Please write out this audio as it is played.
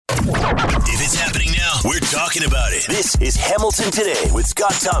If it's happening now, we're talking about it. This is Hamilton Today with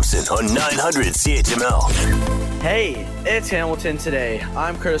Scott Thompson on 900 CHML. Hey, it's Hamilton Today.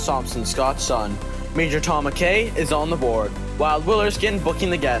 I'm Curtis Thompson, Scott's son. Major Tom McKay is on the board, while Will Erskine booking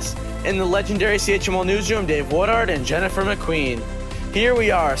the guests. In the legendary CHML newsroom, Dave Woodard and Jennifer McQueen. Here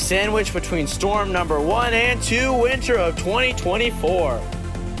we are, sandwiched between storm number 1 and 2, winter of 2024.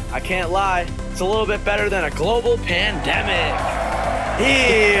 I can't lie, it's a little bit better than a global pandemic.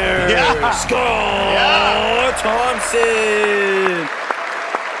 Here's Scott Thompson.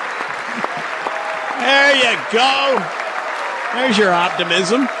 There you go. There's your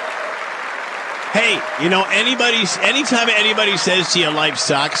optimism. Hey, anytime anybody says to you life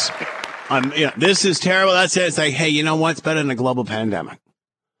sucks, this is terrible, that's it. It's like, hey, you know what's better than a global pandemic?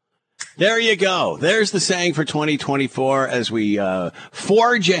 There you go. There's the saying for 2024 as we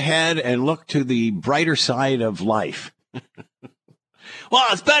forge ahead and look to the brighter side of life. Well,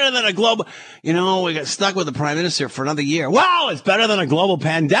 it's better than a global, we got stuck with the prime minister for another year. Wow, it's better than a global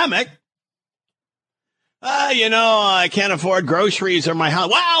pandemic. I can't afford groceries or my house.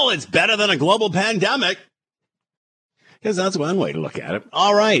 Wow, it's better than a global pandemic. Because that's one way to look at it.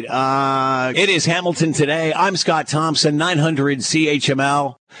 All right. It is Hamilton Today. I'm Scott Thompson, 900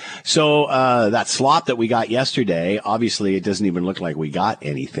 CHML. So that slop that we got yesterday, obviously it doesn't even look like we got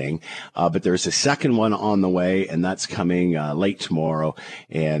anything. But there's a second one on the way, and that's coming late tomorrow.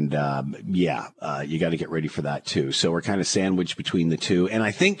 And you got to get ready for that, too. So we're kind of sandwiched between the two. And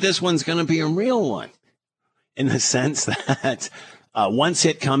I think this one's going to be a real one in the sense that once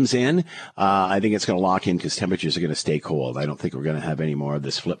it comes in, I think it's going to lock in because temperatures are going to stay cold. I don't think we're going to have any more of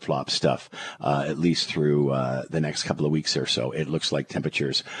this flip-flop stuff, at least through the next couple of weeks or so. It looks like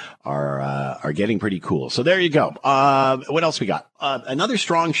temperatures are getting pretty cool. So there you go. What else we got? Another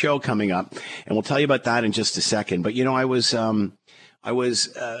strong show coming up, and we'll tell you about that in just a second. But, you're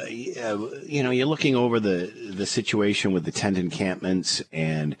looking over the situation with the tent encampments,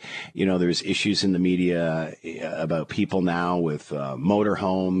 and, there's issues in the media about people now with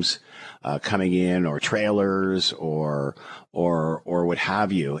motorhomes coming in, or trailers, or what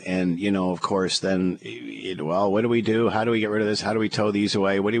have you. And, of course, then, what do we do? How do we get rid of this? How do we tow these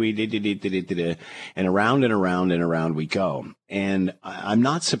away? What do we do? And around and around and around we go. And I'm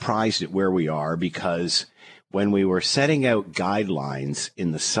not surprised at where we are, because when we were setting out guidelines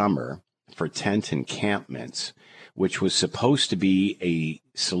in the summer for tent encampments, which was supposed to be a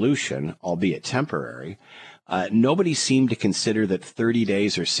solution, albeit temporary, nobody seemed to consider that 30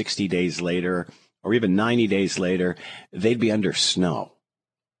 days or 60 days later, or even 90 days later, they'd be under snow.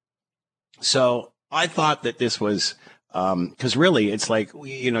 So I thought that this was, because really it's like,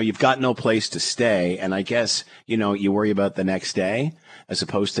 you've got no place to stay. And I guess, you worry about the next day as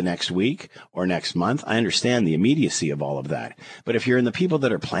opposed to next week or next month. I understand the immediacy of all of that. But if you're in the people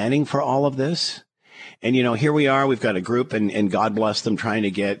that are planning for all of this, and, here we are, we've got a group, and God bless them, trying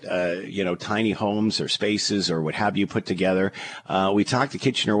to get, tiny homes or spaces or what have you put together. We talked to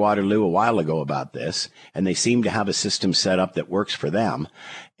Kitchener-Waterloo a while ago about this, and they seem to have a system set up that works for them.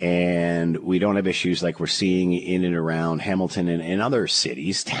 And we don't have issues like we're seeing in and around Hamilton and other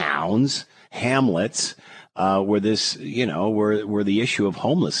cities, towns, hamlets, where this, where the issue of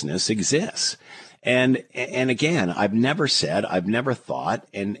homelessness exists. And again, I've never thought,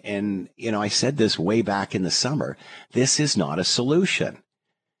 and I said this way back in the summer, this is not a solution.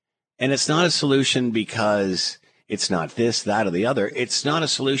 And it's not a solution because it's not this, that, or the other. It's not a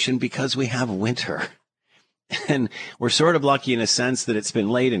solution because we have winter. And we're sort of lucky in a sense that it's been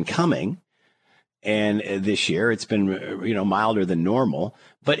late in coming. And this year it's been, milder than normal,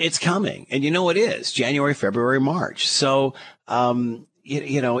 but it's coming. And it is January, February, March. So,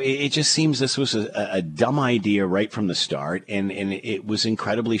 it just seems this was a dumb idea right from the start, and it was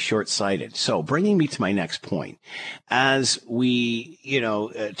incredibly short-sighted. So bringing me to my next point, as we,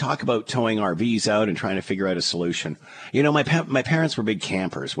 talk about towing RVs out and trying to figure out a solution, my parents were big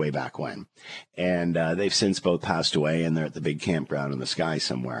campers way back when, and they've since both passed away, and they're at the big campground in the sky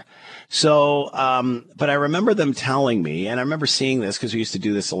somewhere. So, but I remember them telling me, and I remember seeing this because we used to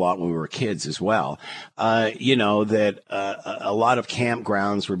do this a lot when we were kids as well, that a lot of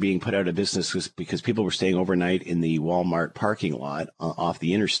campgrounds were being put out of business because people were staying overnight in the Walmart parking lot off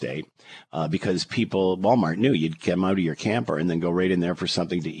the interstate, because Walmart knew you'd come out of your camper and then go right in there for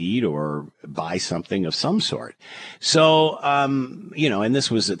something to eat or buy something of some sort. So, and this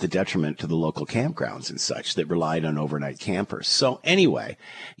was at the detriment to the local campgrounds and such that relied on overnight campers. So anyway,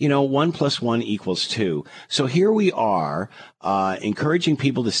 1 + 1 = 2. So here we are, encouraging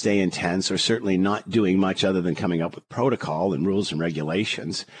people to stay in tents, or certainly not doing much other than coming up with protocol and rules and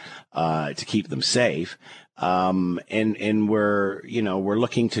regulations to keep them safe. and we're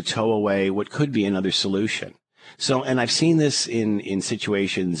looking to tow away what could be another solution. So, and I've seen this in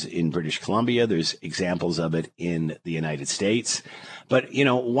situations in British Columbia. There's examples of it in the United States. But,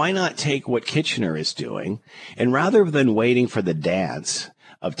 why not take what Kitchener is doing, and rather than waiting for the dance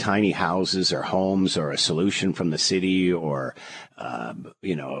of tiny houses or homes or a solution from the city or,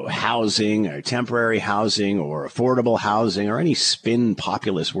 housing or temporary housing or affordable housing or any spin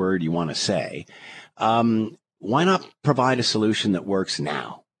populist word you want to say, why not provide a solution that works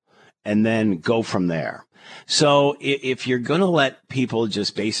now and then go from there? So if you're going to let people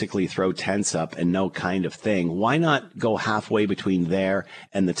just basically throw tents up and no kind of thing, why not go halfway between there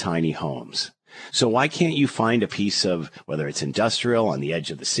and the tiny homes? So why can't you find a piece of, whether it's industrial on the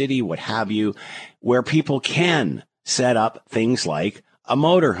edge of the city, what have you, where people can set up things like a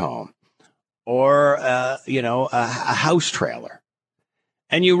motorhome or, a house trailer,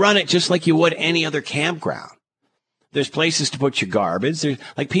 and you run it just like you would any other campground. There's places to put your garbage. There's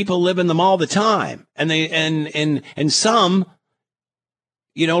like people live in them all the time, and they and some,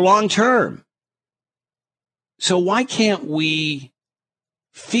 long term. So why can't we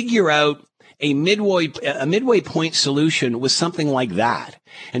figure out a midway point solution with something like that,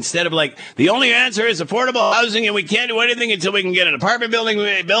 instead of like the only answer is affordable housing and we can't do anything until we can get an apartment building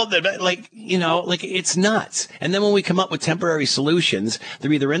built? Like it's nuts. And then when we come up with temporary solutions,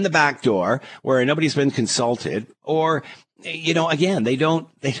 they're either in the back door where nobody's been consulted, or again, they don't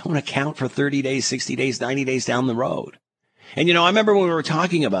account for 30 days, 60 days, 90 days down the road. And, I remember when we were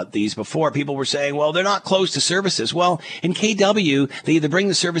talking about these before, people were saying, well, they're not close to services. Well, in KW, they either bring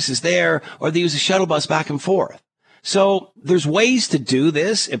the services there or they use a shuttle bus back and forth. So there's ways to do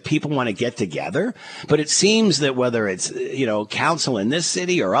this if people want to get together. But it seems that whether it's, council in this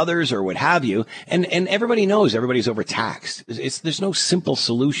city or others or what have you, and everybody knows everybody's overtaxed. There's no simple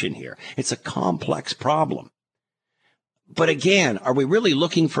solution here. It's a complex problem. But again, are we really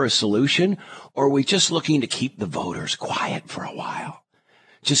looking for a solution, or are we just looking to keep the voters quiet for a while?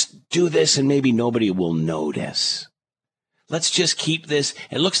 Just do this and maybe nobody will notice. Let's just keep this.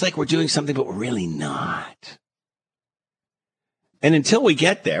 It looks like we're doing something, but we're really not. And until we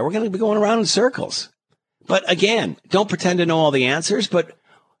get there, we're going to be going around in circles. But again, don't pretend to know all the answers. But,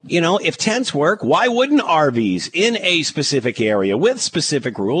 if tents work, why wouldn't RVs in a specific area with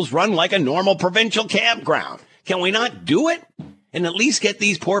specific rules run like a normal provincial campground? Can we not do it and at least get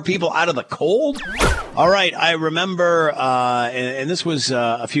these poor people out of the cold? All right. I remember, and this was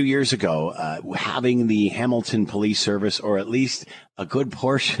a few years ago, having the Hamilton Police Service, or at least a good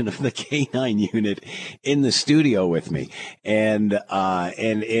portion of the K9 unit, in the studio with me. And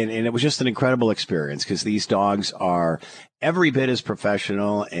it was just an incredible experience, because these dogs are every bit as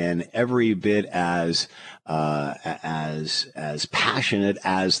professional and every bit as passionate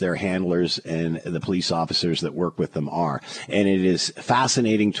as their handlers and the police officers that work with them are. And it is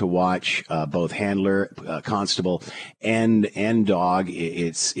fascinating to watch both handler, constable, and dog.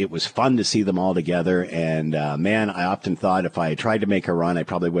 It was fun to see them all together. And man, I often thought if I had tried to make a run, I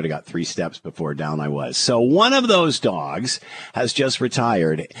probably would have got 3 steps before down I was. So one of those dogs has just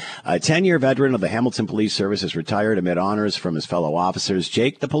retired. A 10-year veteran of the Hamilton Police Service has retired amid honors from his fellow officers.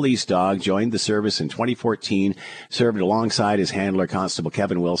 Jake, the police dog, joined the service in 2014, served alongside his handler, Constable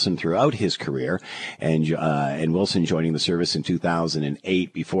Kevin Wilson, throughout his career, and Wilson joining the service in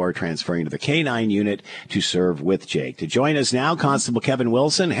 2008 before transferring to the K9 unit to serve with Jake. To join us now, Constable Kevin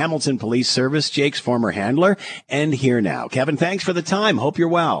Wilson, Hamilton Police Service, Jake's former handler, and here now. Kevin, thanks for the time. Hope you're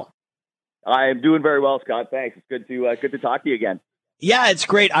well. I'm doing very well, Scott. Thanks. It's good to talk to you again. Yeah, it's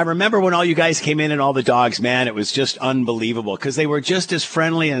great. I remember when all you guys came in and all the dogs, man, it was just unbelievable, because they were just as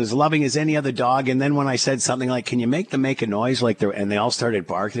friendly and as loving as any other dog. And then when I said something like, can you make them make a noise like and they all started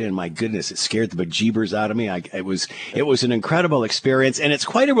barking, and my goodness, it scared the bejeebers out of me. It was an incredible experience, and it's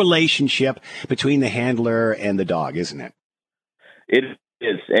quite a relationship between the handler and the dog, isn't it? It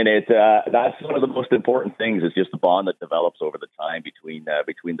is. And that's one of the most important things, is just the bond that develops over the time between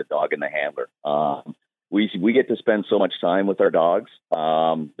the dog and the handler. We get to spend so much time with our dogs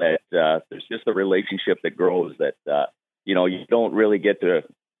that there's just a relationship that grows that you don't really get to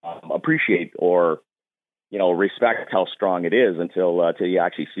appreciate or respect how strong it is until you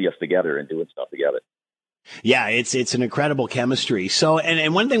actually see us together and doing stuff together. Yeah, it's an incredible chemistry. So,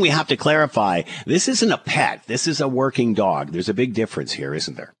 and one thing we have to clarify: this isn't a pet. This is a working dog. There's a big difference here,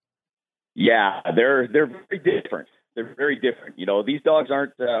 isn't there? Yeah, they're very different. They're very different. These dogs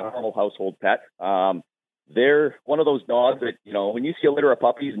aren't a normal household pet. They're one of those dogs that, when you see a litter of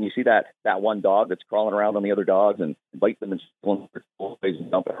puppies and you see that one dog that's crawling around on the other dogs and bites them and pulling their toys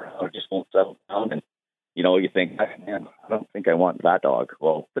and dumping around, it just won't settle down. And you think, man, I don't think I want that dog.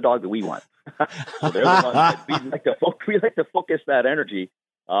 Well, the dog that we want. So they're the ones that we like to focus that energy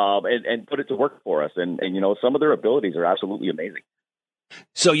and put it to work for us. And some of their abilities are absolutely amazing.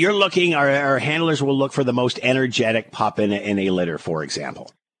 So you're looking, our handlers will look for the most energetic pup in a litter, for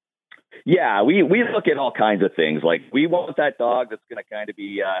example. Yeah, we look at all kinds of things. Like, we want that dog that's going to kind of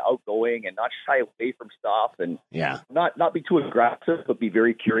be outgoing and not shy away from stuff, and not be too aggressive, but be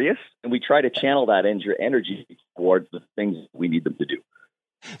very curious. And we try to channel that energy towards the things we need them to do.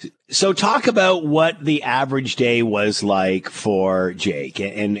 So talk about what the average day was like for Jake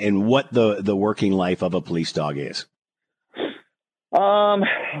and what the working life of a police dog is.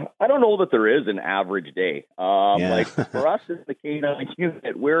 I don't know that there is an average day. Like, for us in the canine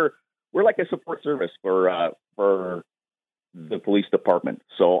unit, we're like a support service for the police department.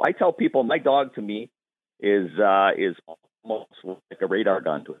 So I tell people my dog to me is almost like a radar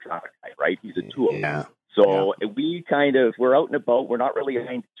gun to a traffic light, right? He's a tool. Yeah. So we're out and about. We're not really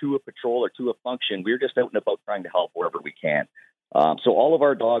assigned to a patrol or to a function. We're just out and about trying to help wherever we can. So all of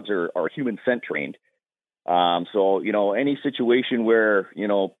our dogs are human scent trained. So, any situation where,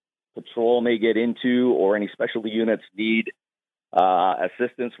 patrol may get into or any specialty units need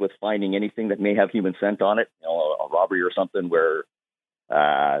assistance with finding anything that may have human scent on it, a robbery or something where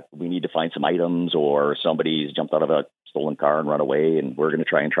we need to find some items, or somebody's jumped out of a stolen car and run away and we're going to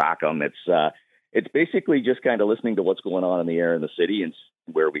try and track them. It's basically just kind of listening to what's going on in the air in the city and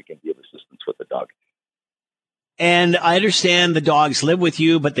where we can give assistance with the dog. And I understand the dogs live with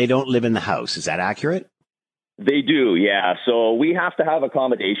you, but they don't live in the house. Is that accurate? They do, yeah. So we have to have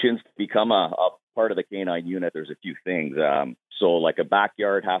accommodations to become a part of the canine unit. There's a few things. So like a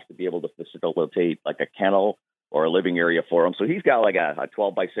backyard has to be able to facilitate like a kennel or a living area for him. So he's got like a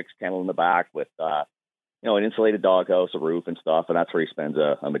 12 by 6 kennel in the back with, an insulated doghouse, a roof and stuff. And that's where he spends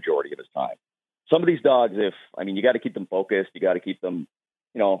a majority of his time. Some of these dogs, you got to keep them focused. You got to keep them,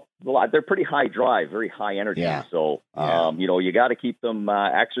 they're pretty high drive, very high energy. Yeah. So, you got to keep them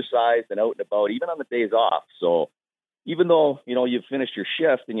exercised and out and about, even on the days off. So even though, you've finished your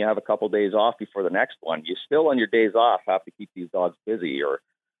shift and you have a couple of days off before the next one, you still on your days off have to keep these dogs busy, or,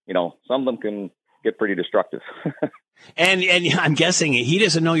 some of them can get pretty destructive. And I'm guessing he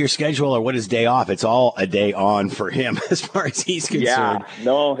doesn't know your schedule or what his day off. It's all a day on for him as far as he's concerned. Yeah,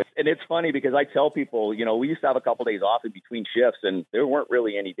 no. And it's funny because I tell people, we used to have a couple days off in between shifts and there weren't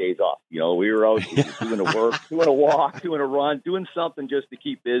really any days off. We were out doing a work, doing a walk, doing a run, doing something just to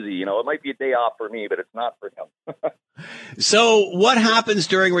keep busy. It might be a day off for me, but it's not for him. So what happens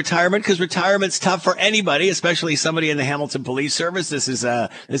during retirement? Because retirement's tough for anybody, especially somebody in the Hamilton Police Service. This is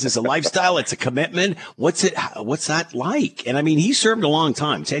a lifestyle. It's a commitment. What's that like? And I mean, he served a long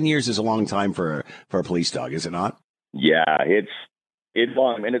time. 10 years is a long time for a police dog, is it not? Yeah, it's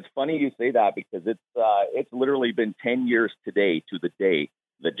long. And it's funny you say that because it's literally been 10 years today to the day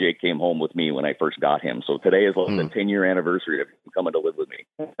that Jake came home with me when I first got him. So today is like the 10-year anniversary of him coming to live with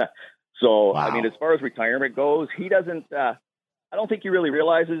me. So, wow. I mean, as far as retirement goes, he doesn't, I don't think he really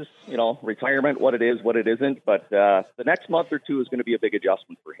realizes, retirement, what it is, what it isn't. But the next month or two is going to be a big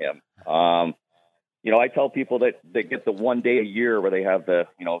adjustment for him. I tell people that they get the one day a year where they have the,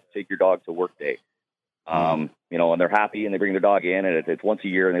 take your dog to work day. And they're happy and they bring their dog in and it's once a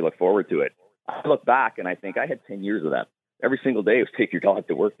year and they look forward to it. I look back and I think I had 10 years of that. Every single day was take your dog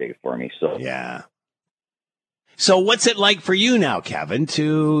to work day for me. So, yeah. So what's it like for you now, Kevin,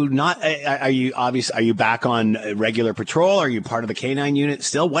 to not, are you back on regular patrol? Are you part of the canine unit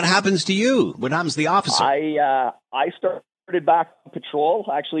still? What happens to you? What happens to the officer? I started back on patrol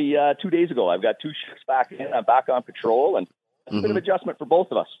actually 2 days ago. I've got 2 shifts back in. I'm back on patrol and it's a bit of adjustment for both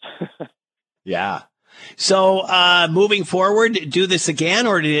of us. Yeah. So moving forward, do this again,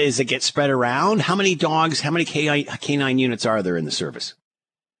 or does it get spread around? How many dogs, how many canine units are there in the service?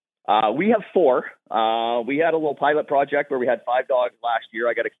 We have 4. We had a little pilot project where we had 5 dogs last year.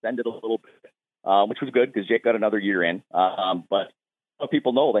 I got extended a little bit, which was good because Jake got another year in. But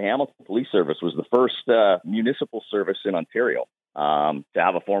people know the Hamilton Police Service was the first municipal service in Ontario to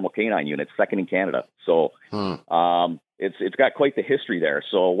have a formal canine unit, second in Canada. So it's got quite the history there.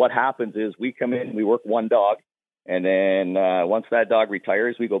 So what happens is we come in, we work 1 dog, and then once that dog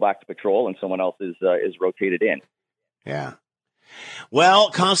retires, we go back to patrol and someone else is rotated in. Yeah. Well,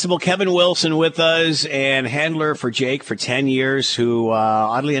 Constable Kevin Wilson with us and handler for Jake for 10 years, who,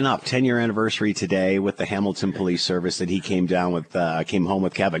 oddly enough, 10-year anniversary today with the Hamilton Police Service that he came home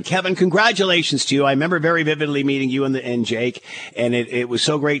with Kevin. Kevin, congratulations to you. I remember very vividly meeting you and Jake, and it was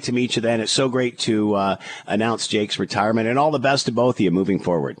so great to meet you then. It's so great to announce Jake's retirement, and all the best to both of you moving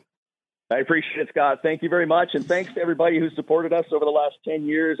forward. I appreciate it, Scott. Thank you very much. And thanks to everybody who supported us over the last 10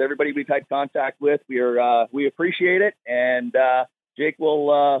 years, everybody we've had contact with. We appreciate it. And Jake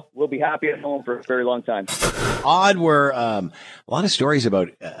will be happy at home for a very long time. Odd were a lot of stories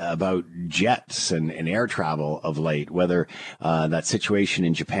about jets and air travel of late, whether that situation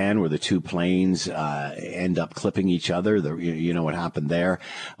in Japan where the two planes end up clipping each other. You know what happened there.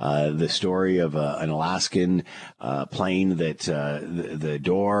 The story of an Alaskan plane that the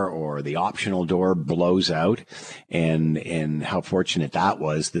door or the optional door blows out, and how fortunate that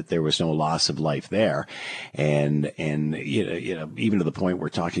was that there was no loss of life there. And you know, even to the point we're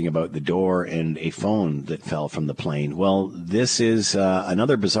talking about the door and a phone that fell from the plane. Well, this is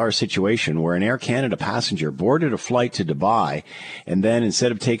another bizarre situation where an Air Canada passenger boarded a flight to Dubai and then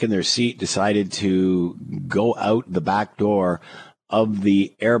instead of taking their seat decided to go out the back door of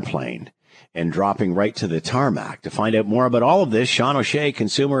the airplane and dropping right to the tarmac. To find out more about all of this, Sean O'Shea,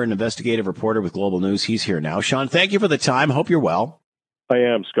 consumer and investigative reporter with Global News. He's here now. Sean, thank you for the time. Hope you're well. I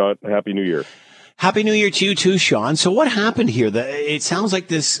am, Scott. Happy New Year. Happy New Year to you too, Sean. So what happened here? It sounds like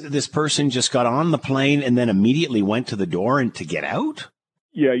this person just got on the plane and then immediately went to the door and to get out?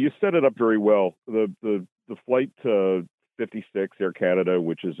 Yeah, you set it up very well. The flight 56 Air Canada,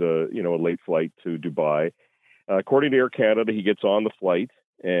 which is a late flight to Dubai. According to Air Canada, he gets on the flight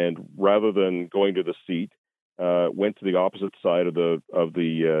and rather than going to the seat, went to the opposite side of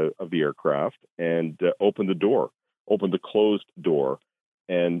the aircraft and opened the closed door,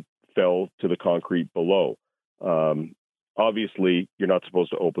 and fell to the concrete below. Obviously, you're not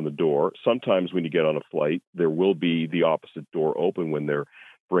supposed to open the door. Sometimes when you get on a flight, there will be the opposite door open when they're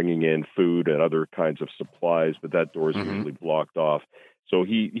bringing in food and other kinds of supplies, but that door is usually blocked off. So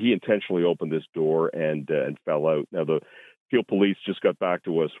he intentionally opened this door and fell out. Now, the Peel Police just got back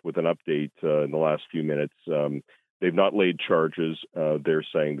to us with an update in the last few minutes. They've not laid charges. They're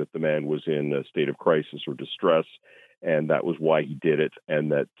saying that the man was in a state of crisis or distress, and that was why he did it,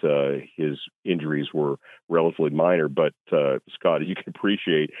 and that his injuries were relatively minor. But, Scott, you can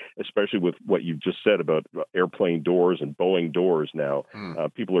appreciate, especially with what you've just said about airplane doors and Boeing doors now,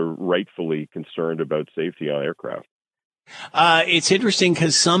 people are rightfully concerned about safety on aircraft. It's interesting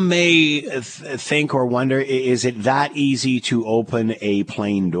because some may think or wonder, is it that easy to open a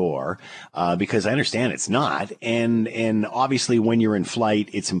plane door? Because I understand it's not. And obviously when you're in flight,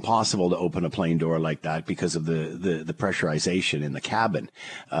 it's impossible to open a plane door like that because of the pressurization in the cabin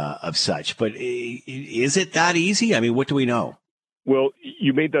of such. But is it that easy? I mean, what do we know? Well,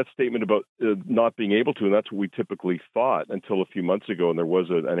 you made that statement about not being able to, and that's what we typically thought until a few months ago. And there was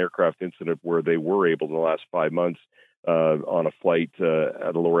an aircraft incident where they were able in the last 5 months on a flight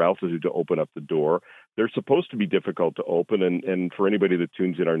at a lower altitude to open up the door. They're supposed to be difficult to open. And for anybody that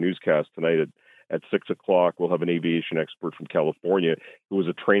tunes in our newscast tonight at 6 o'clock, we'll have an aviation expert from California who was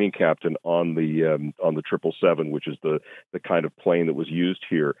a training captain on the 777, which is the kind of plane that was used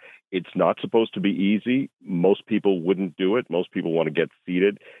here. It's not supposed to be easy. Most people wouldn't do it. Most people want to get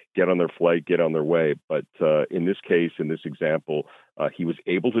seated, get on their flight, get on their way. But in this case, in this example, he was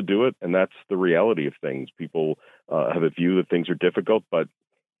able to do it, and that's the reality of things. People have a view that things are difficult, but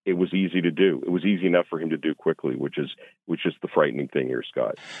it was easy to do. It was easy enough for him to do quickly, which is the frightening thing here,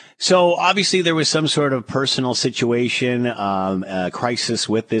 Scott. So obviously there was some sort of personal situation, a crisis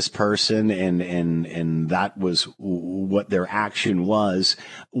with this person, and that was what their action was.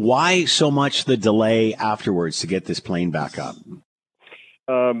 Why so much the delay afterwards to get this plane back up?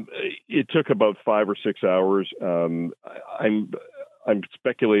 It took about 5 or 6 hours. I'm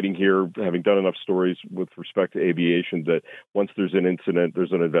speculating here, having done enough stories with respect to aviation, that once there's an incident,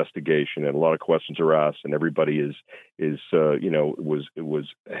 there's an investigation, and a lot of questions are asked, and everybody was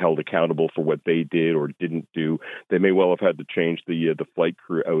held accountable for what they did or didn't do. They may well have had to change the flight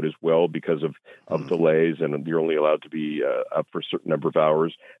crew out as well because of delays, and you're only allowed to be up for a certain number of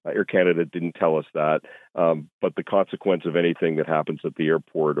hours. Air Canada didn't tell us that, but the consequence of anything that happens at the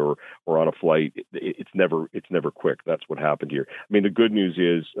airport or on a flight, it's never quick. That's what happened here. I mean, the good news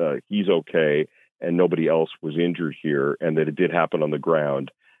is he's okay and nobody else was injured here, and that it did happen on the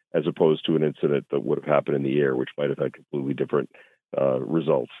ground as opposed to an incident that would have happened in the air, which might have had completely different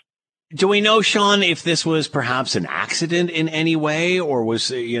results. Do we know, Sean, if this was perhaps an accident in any way, or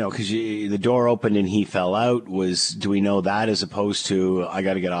was, because the door opened and he fell out, do we know that as opposed to, I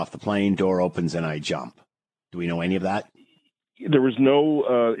got to get off the plane, door opens and I jump? Do we know any of that? There was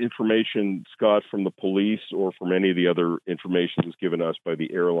no information, Scott, from the police or from any of the other information that was given us by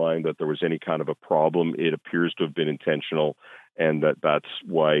the airline that there was any kind of a problem. It appears to have been intentional, and that's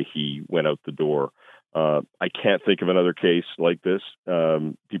why he went out the door. I can't think of another case like this.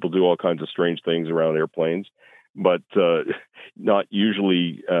 People do all kinds of strange things around airplanes. but not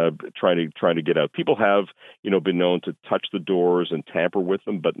usually trying to get out. People have, been known to touch the doors and tamper with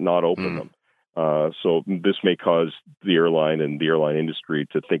them, but not open them. So this may cause the airline and the airline industry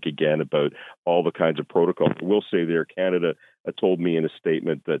to think again about all the kinds of protocols. I will say Air Canada told me in a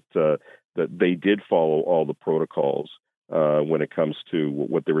statement that they did follow all the protocols when it comes to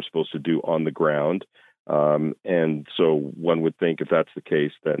what they were supposed to do on the ground. And so one would think if that's the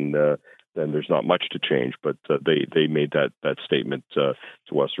case, then there's not much to change. But they made that statement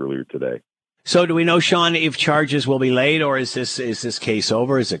to us earlier today. So do we know, Sean, if charges will be laid, or is this case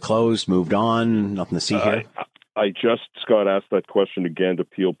over? Is it closed, moved on, nothing to see here? I just, Scott, asked that question again to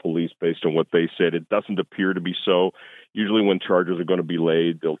Peel Police based on what they said. It doesn't appear to be so. Usually when charges are going to be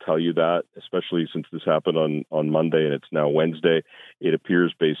laid, they'll tell you that, especially since this happened on Monday and it's now Wednesday. It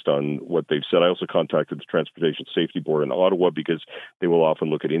appears based on what they've said. I also contacted the Transportation Safety Board in Ottawa because they will often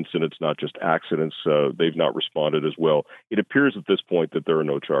look at incidents, not just accidents. They've not responded as well. It appears at this point that there are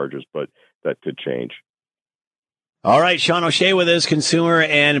no charges, but that could change. All right, Sean O'Shea with us, consumer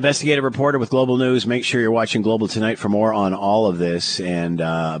and investigative reporter with Global News. Make sure you're watching Global tonight for more on all of this and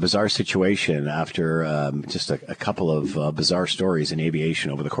a bizarre situation after just a couple of bizarre stories in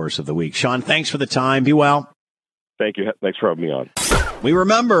aviation over the course of the week. Sean, thanks for the time. Be well. Thank you. Thanks for having me on. We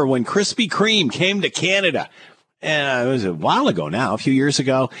remember when Krispy Kreme came to Canada. And it was a while ago now, a few years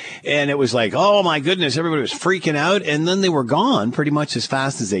ago. And it was like, oh, my goodness, everybody was freaking out. And then they were gone pretty much as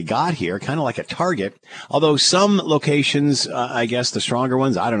fast as they got here, kind of like a Target. Although some locations, I guess the stronger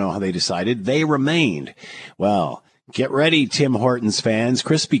ones, I don't know how they decided, they remained. Well, get ready, Tim Hortons fans.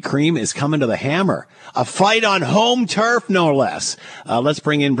 Krispy Kreme is coming to the hammer. A fight on home turf, no less. Let's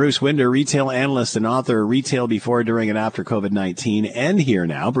bring in Bruce Winder, retail analyst and author, Retail Before, During, and After COVID-19, and here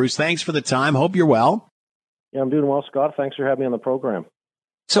now. Bruce, thanks for the time. Hope you're well. Yeah, I'm doing well, Scott. Thanks for having me on the program.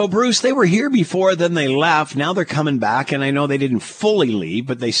 So, Bruce, they were here before, then they left. Now they're coming back, and I know they didn't fully leave,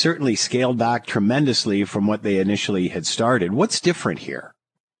 but they certainly scaled back tremendously from what they initially had started. What's different here?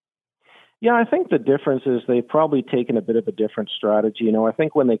 Yeah, I think the difference is they've probably taken a bit of a different strategy. I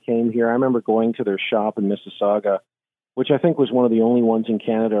think when they came here, I remember going to their shop in Mississauga, which I think was one of the only ones in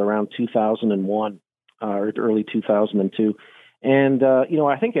Canada around 2001 or early 2002. And,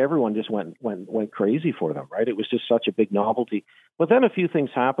 I think everyone just went crazy for them, right? It was just such a big novelty. But then a few things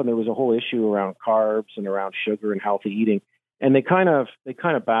happened. There was a whole issue around carbs and around sugar and healthy eating. And they kind of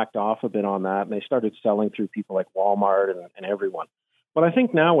backed off a bit on that. And they started selling through people like Walmart and everyone. But I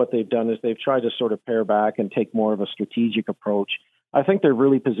think now what they've done is they've tried to sort of pare back and take more of a strategic approach. I think they've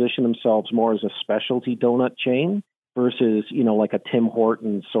really positioned themselves more as a specialty donut chain versus, like a Tim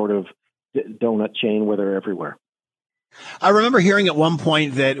Hortons sort of donut chain where they're everywhere. I remember hearing at one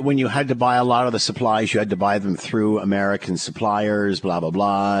point that when you had to buy a lot of the supplies, you had to buy them through American suppliers, blah, blah,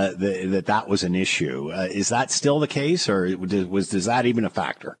 blah, that was an issue. Is that still the case, or is that even a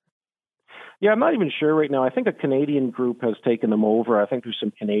factor? Yeah, I'm not even sure right now. I think a Canadian group has taken them over. I think there's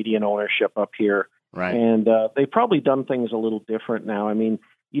some Canadian ownership up here. Right. And they've probably done things a little different now. I mean,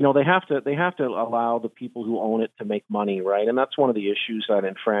 they have to allow the people who own it to make money, right? And that's one of the issues that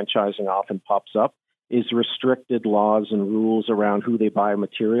in franchising often pops up. Is restricted laws and rules around who they buy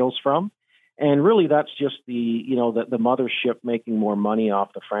materials from. And really that's just the mothership making more money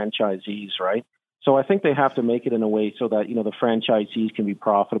off the franchisees, right? So I think they have to make it in a way so that, the franchisees can be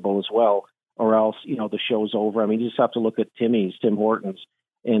profitable as well, or else, the show's over. I mean, you just have to look at Tim Hortons,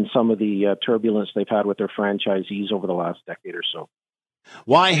 and some of the turbulence they've had with their franchisees over the last decade or so.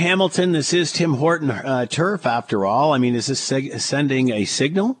 Why Hamilton? This is Tim Horton turf after all. I mean, is this sending a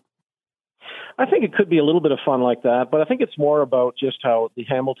signal? I think it could be a little bit of fun like that, but I think it's more about just how the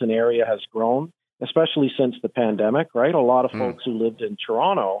Hamilton area has grown, especially since the pandemic, right? A lot of folks who lived in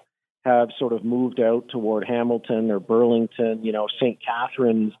Toronto have sort of moved out toward Hamilton or Burlington, St.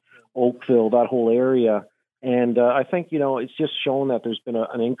 Catharines, Oakville, that whole area. And I think, it's just shown that there's been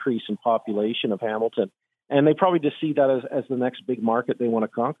an increase in population of Hamilton. And they probably just see that as the next big market they want to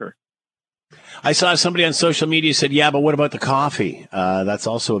conquer. I saw somebody on social media said, yeah, but what about the coffee? That's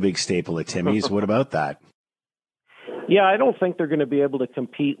also a big staple at Timmy's. What about that? Yeah, I don't think they're going to be able to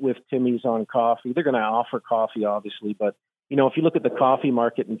compete with Timmy's on coffee. They're going to offer coffee, obviously. But, if you look at the coffee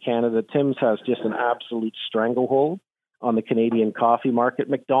market in Canada, Tim's has just an absolute stranglehold on the Canadian coffee market.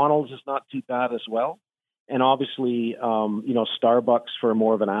 McDonald's is not too bad as well. And obviously, Starbucks for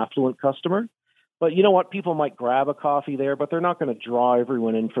more of an affluent customer. But you know what? People might grab a coffee there, but they're not going to draw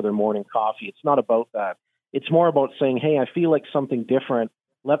everyone in for their morning coffee. It's not about that. It's more about saying, hey, I feel like something different.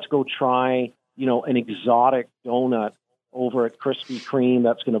 Let's go try, an exotic donut over at Krispy Kreme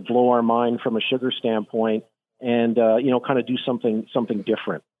that's going to blow our mind from a sugar standpoint and, kind of do something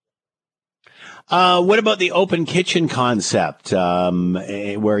different. What about the open kitchen concept,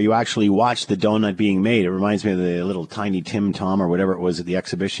 where you actually watch the donut being made? It reminds me of the little tiny Tim Tom or whatever it was at the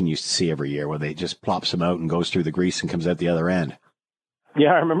exhibition you used to see every year, where they just plops them out and goes through the grease and comes out the other end.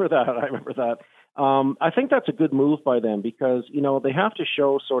 Yeah, I remember that. I think that's a good move by them because, they have to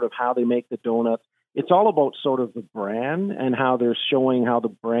show sort of how they make the donuts. It's all about sort of the brand and how they're showing how the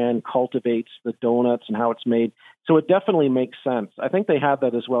brand cultivates the donuts and how it's made. So it definitely makes sense. I think they had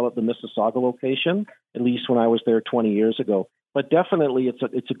that as well at the Mississauga location, at least when I was there 20 years ago. But definitely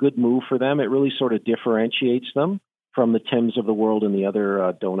it's a good move for them. It really sort of differentiates them from the Tims of the world and the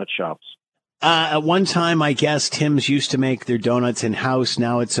other donut shops. At one time, I guess Tim's used to make their donuts in-house.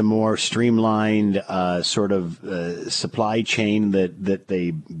 Now it's a more streamlined sort of supply chain that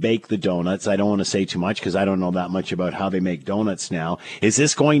they bake the donuts. I don't want to say too much because I don't know that much about how they make donuts now. Is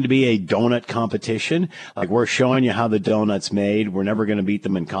this going to be a donut competition? Like, we're showing you how the donut's made. We're never going to beat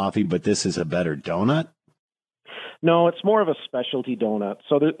them in coffee, but this is a better donut? No, it's more of a specialty donut.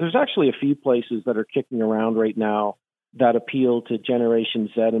 So there's actually a few places that are kicking around right now that appeal to Generation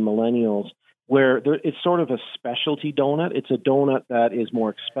Z and millennials, where it's sort of a specialty donut. It's a donut that is more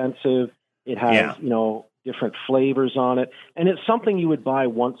expensive. It has, different flavors on it. And it's something you would buy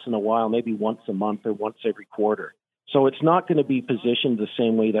once in a while, maybe once a month or once every quarter. So it's not going to be positioned the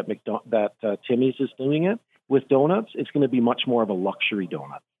same way that Timmy's is doing it with donuts. It's going to be much more of a luxury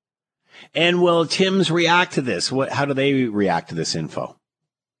donut. And will Tim's react to this? How do they react to this info?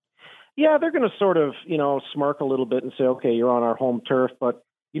 Yeah, they're going to sort of, smirk a little bit and say, okay, you're on our home turf, but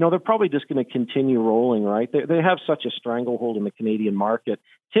they're probably just going to continue rolling, right? They have such a stranglehold in the Canadian market.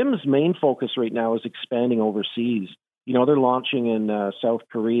 Tim's main focus right now is expanding overseas. They're launching in South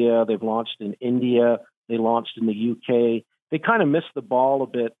Korea. They've launched in India. They launched in the UK. They kind of missed the ball a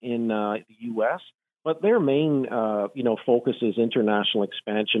bit in the US, but their main, focus is international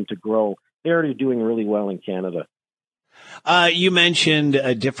expansion to grow. They're already doing really well in Canada. You mentioned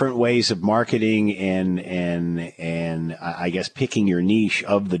different ways of marketing and I guess picking your niche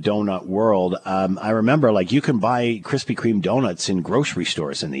of the donut world. I remember, you can buy Krispy Kreme donuts in grocery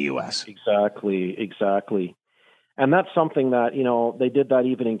stores in the U.S. Exactly. And that's something that, they did that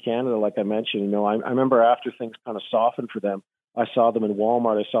even in Canada, like I mentioned. I remember after things kind of softened for them, I saw them in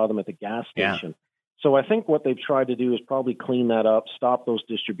Walmart. I saw them at the gas station. Yeah. So I think what they've tried to do is probably clean that up, stop those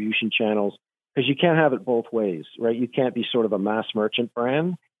distribution channels, because you can't have it both ways, right? You can't be sort of a mass merchant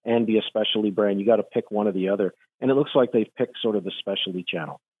brand and be a specialty brand. You got to pick one or the other. And it looks like they've picked sort of the specialty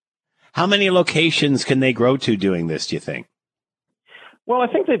channel. How many locations can they grow to doing this, do you think? Well, I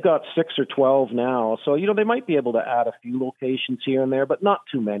think they've got 6 or 12 now. So, they might be able to add a few locations here and there, but not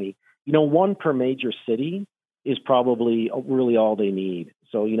too many. One per major city is probably really all they need.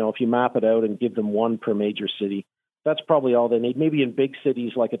 So, if you map it out and give them one per major city, that's probably all they need. Maybe in big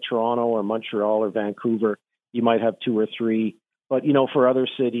cities like a Toronto or Montreal or Vancouver, you might have 2 or 3. But, for other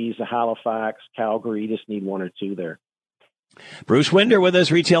cities, a Halifax, Calgary, you just need 1 or 2 there. Bruce Winder with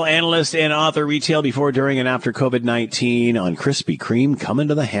us, retail analyst and author, Retail Before, During, and After COVID-19 on Krispy Kreme, coming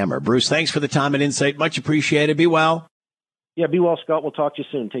to the hammer. Bruce, thanks for the time and insight. Much appreciated. Be well. Yeah, be well, Scott. We'll talk to you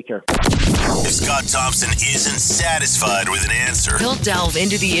soon. Take care. If Scott Thompson isn't satisfied with an answer, he'll delve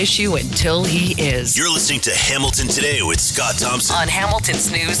into the issue until he is. You're listening to Hamilton Today with Scott Thompson on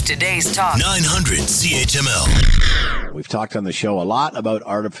Hamilton's News Today's Talk 900 CHML. We've talked on the show a lot about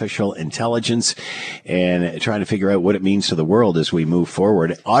artificial intelligence and trying to figure out what it means to the world as we move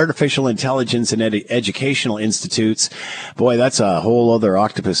forward. Artificial intelligence and educational institutes, boy, that's a whole other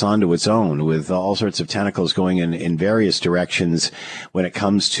octopus onto its own, with all sorts of tentacles going in various directions when it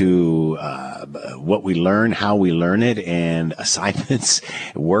comes to what we learn, how we learn it, and assignments,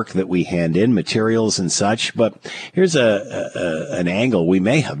 work that we hand in, materials and such. But here's an angle we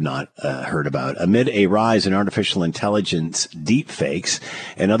may have not heard about. Amid a rise in artificial intelligence, deepfakes,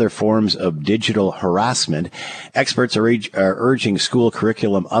 and other forms of digital harassment, experts are urging school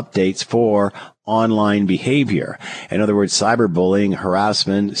curriculum updates for online behavior. In other words, cyberbullying,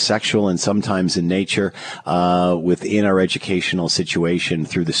 harassment, sexual and sometimes in nature, within our educational situation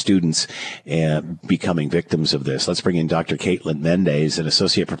through the students becoming victims of this. Let's bring in Dr. Caitlin Mendes, an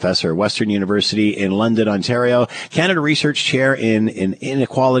associate professor at Western University in London, Ontario, Canada Research Chair in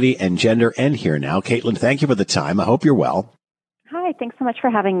Inequality and Gender, and here now. Caitlin, thank you for the time. I hope you're well. Hi, thanks so much for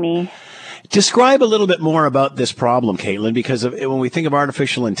having me. Describe a little bit more about this problem, Caitlin, because when we think of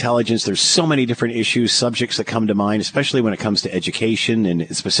artificial intelligence, there's so many different issues, subjects that come to mind, especially when it comes to education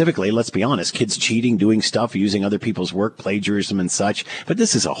and specifically, let's be honest, kids cheating, doing stuff, using other people's work, plagiarism and such. But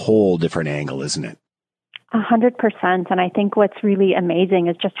this is a whole different angle, isn't it? 100%. And I think what's really amazing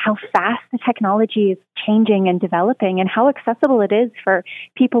is just how fast the technology is changing and developing and how accessible it is for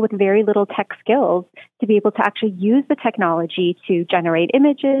people with very little tech skills to be able to actually use the technology to generate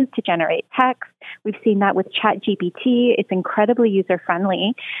images, to generate text. We've seen that with ChatGPT. It's incredibly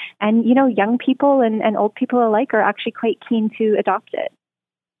user-friendly. And, young people and old people alike are actually quite keen to adopt it.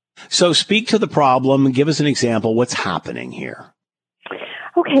 So speak to the problem. Give us an example. What's happening here?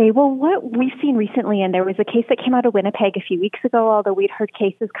 Okay, well, what we've seen recently, and there was a case that came out of Winnipeg a few weeks ago, although we'd heard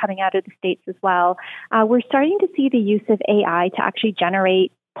cases coming out of the States as well, we're starting to see the use of AI to actually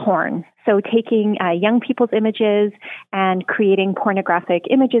generate porn. So taking young people's images and creating pornographic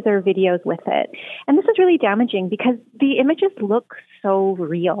images or videos with it. And this is really damaging because the images look so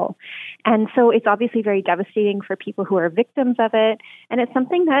real. And so it's obviously very devastating for people who are victims of it. And it's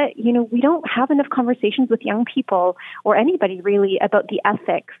something that, we don't have enough conversations with young people or anybody really about the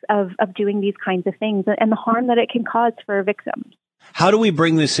ethics of doing these kinds of things and the harm that it can cause for victims. How do we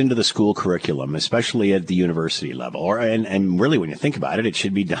bring this into the school curriculum, especially at the university level? And really, when you think about it, it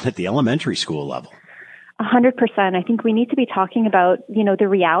should be done at the elementary school level. 100%. I think we need to be talking about, the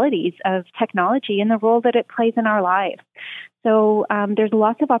realities of technology and the role that it plays in our lives. So there's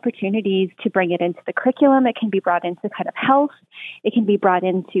lots of opportunities to bring it into the curriculum. It can be brought into kind of health. It can be brought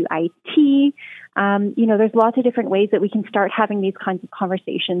into IT. There's lots of different ways that we can start having these kinds of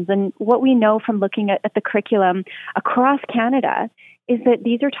conversations. And what we know from looking at the curriculum across Canada is that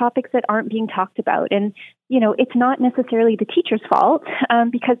these are topics that aren't being talked about. And, it's not necessarily the teacher's fault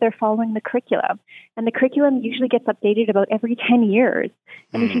because they're following the curriculum. And the curriculum usually gets updated about every 10 years.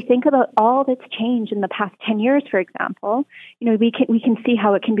 And if you think about all that's changed in the past 10 years, for example, we can see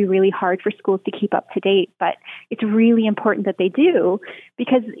how it can be really hard for schools to keep up to date. But it's really important that they do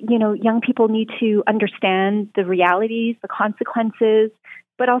because, young people need to understand the realities, the consequences,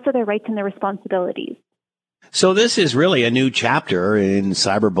 but also their rights and their responsibilities. So this is really a new chapter in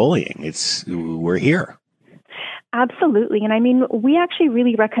cyberbullying. We're here. Absolutely. And we actually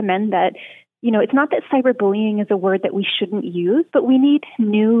really recommend that, it's not that cyberbullying is a word that we shouldn't use, but we need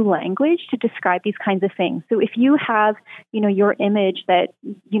new language to describe these kinds of things. So if you have, your image that,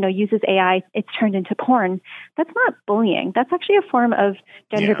 uses AI, it's turned into porn, that's not bullying. That's actually a form of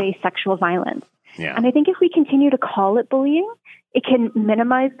gender-based sexual violence. Yeah. And I think if we continue to call it bullying, it can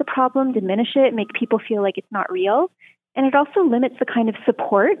minimize the problem, diminish it, make people feel like it's not real. And it also limits the kind of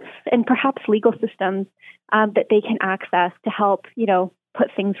supports and perhaps legal systems that they can access to help, put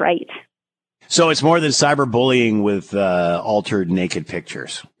things right. So it's more than cyberbullying with altered naked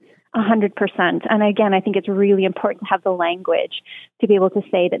pictures. 100%. And again, I think it's really important to have the language to be able to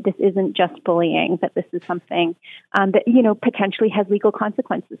say that this isn't just bullying, that this is something that, potentially has legal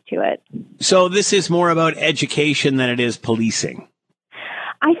consequences to it. So this is more about education than it is policing.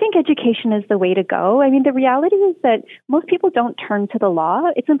 I think education is the way to go. The reality is that most people don't turn to the law.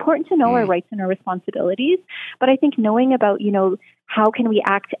 It's important to know our rights and our responsibilities. But I think knowing about, how can we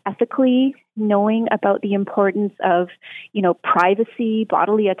act ethically, knowing about the importance of, privacy,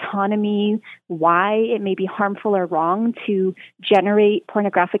 bodily autonomy, why it may be harmful or wrong to generate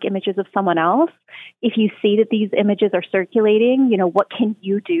pornographic images of someone else. If you see that these images are circulating, what can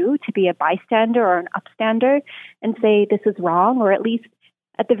you do to be a bystander or an upstander and say this is wrong, or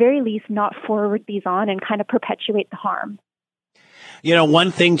at the very least, not forward these on and kind of perpetuate the harm. One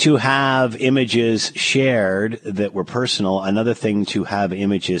thing to have images shared that were personal, another thing to have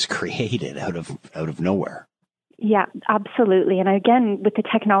images created out of nowhere. Yeah, absolutely. And again, with the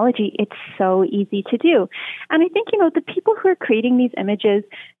technology, it's so easy to do. And I think, the people who are creating these images,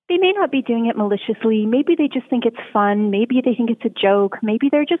 they may not be doing it maliciously. Maybe they just think it's fun. Maybe they think it's a joke. Maybe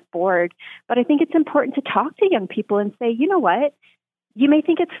they're just bored. But I think it's important to talk to young people and say, you know what? You may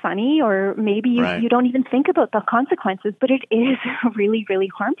think it's funny, or maybe you don't even think about the consequences, but it is really, really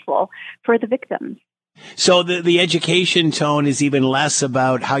harmful for the victims. So the education tone is even less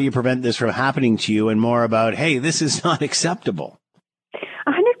about how you prevent this from happening to you and more about, hey, this is not acceptable.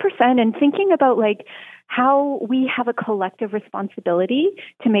 100%. And thinking about how we have a collective responsibility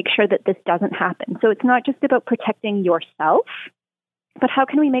to make sure that this doesn't happen. So it's not just about protecting yourself, but how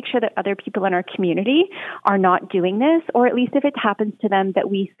can we make sure that other people in our community are not doing this, or at least if it happens to them, that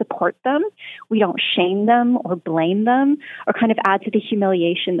we support them, we don't shame them or blame them, or kind of add to the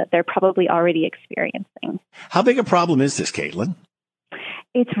humiliation that they're probably already experiencing. How big a problem is this, Caitlin?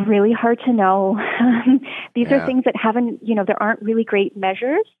 It's really hard to know. These are things that there aren't really great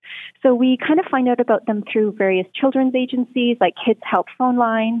measures. So we kind of find out about them through various children's agencies like Kids Help Phone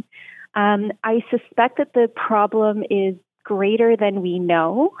Line. I suspect that the problem is greater than we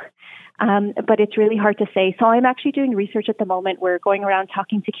know, but it's really hard to say. So I'm actually doing research at the moment. We're going around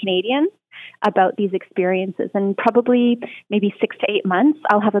talking to Canadians about these experiences. And probably maybe 6 to 8 months,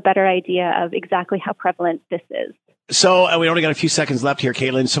 I'll have a better idea of exactly how prevalent this is. So we only got a few seconds left here,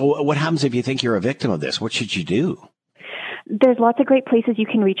 Caitlin. So what happens if you think you're a victim of this? What should you do? There's lots of great places you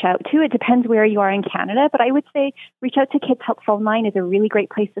can reach out to. It depends where you are in Canada, but I would say reach out to Kids Help Phone Line is a really great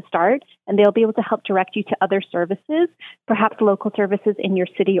place to start, and they'll be able to help direct you to other services, perhaps local services in your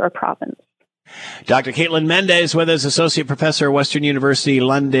city or province. Dr. Caitlin Mendez with us, Associate Professor at Western University,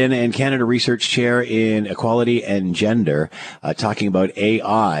 London, and Canada Research Chair in Equality and Gender, talking about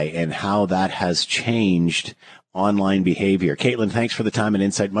AI and how that has changed online behavior. Caitlin, thanks for the time and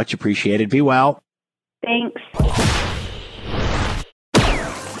insight. Much appreciated. Be well. Thanks.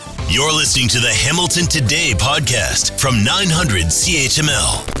 You're listening to the Hamilton Today podcast from 900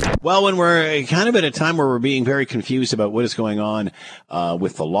 CHML. Well, when we're kind of at a time where we're being very confused about what is going on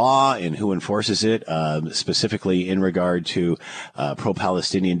with the law and who enforces it, specifically in regard to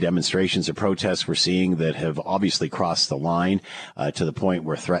pro-Palestinian demonstrations or protests we're seeing that have obviously crossed the line to the point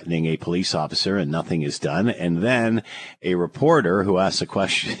where threatening a police officer and nothing is done. And then a reporter who asks a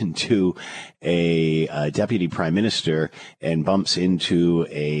question to a deputy prime minister and bumps into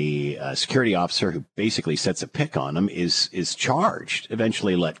a security officer who basically sets a pick on him is charged,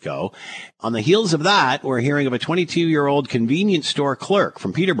 eventually let go. On the heels of that, we're hearing of a 22-year-old convenience store clerk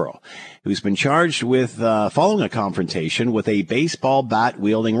from Peterborough who's been charged with following a confrontation with a baseball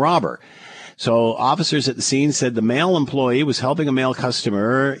bat-wielding robber. So officers at the scene said the male employee was helping a male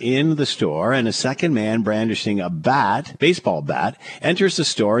customer in the store, and a second man brandishing a baseball bat, enters the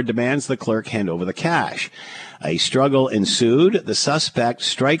store, demands the clerk hand over the cash. A struggle ensued. The suspect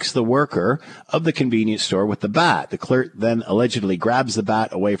strikes the worker of the convenience store with the bat. The clerk then allegedly grabs the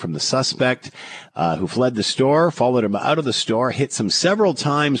bat away from the suspect, who fled the store, followed him out of the store, hits him several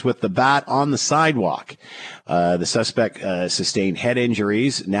times with the bat on the sidewalk. The suspect sustained head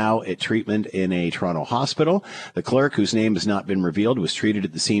injuries, now at treatment in a Toronto hospital. The clerk, whose name has not been revealed, was treated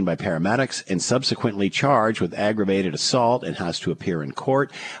at the scene by paramedics and subsequently charged with aggravated assault and has to appear in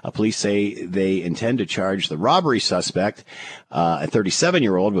court. Police say they intend to charge the robbery suspect, a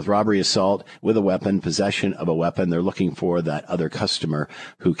 37-year-old, with robbery, assault with a weapon, possession of a weapon. They're looking for that other customer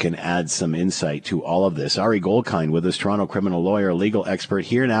who can add some insight to all of this. Ari Goldkind with us, Toronto criminal lawyer, legal expert,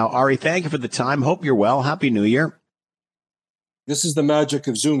 here now. Ari, thank you for the time. Hope you're well. Happy New Year. This is the magic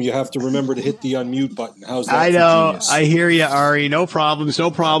of Zoom. You have to remember to hit the unmute button. How's that? I know. I hear you, Ari. No problems.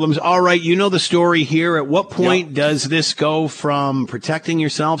 No problems. All right. You know the story here. At what point does this go from protecting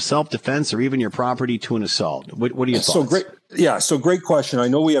yourself, self-defense, or even your property to an assault? What are your thoughts? So great. Yeah. So great question. I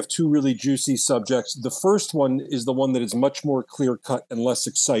know we have two really juicy subjects. The first one is the one that is much more clear-cut and less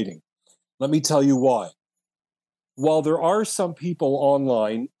exciting. Let me tell you why. While there are some people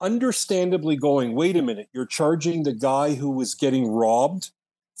online understandably going, wait a minute, you're charging the guy who was getting robbed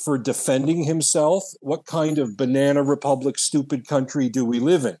for defending himself? What kind of banana republic, stupid country do we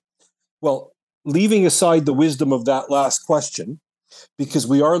live in? Well, leaving aside the wisdom of that last question, because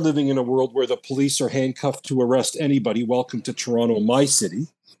we are living in a world where the police are handcuffed to arrest anybody. Welcome to Toronto, my city.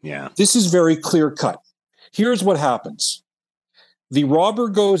 Yeah. This is very clear cut. Here's what happens. The robber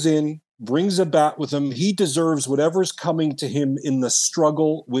goes in, brings a bat with him. He deserves whatever's coming to him in the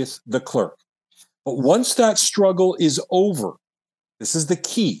struggle with the clerk. But once that struggle is over, this is the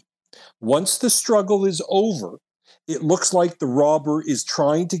key. Once the struggle is over, it looks like the robber is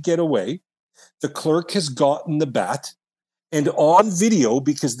trying to get away. The clerk has gotten the bat. And on video,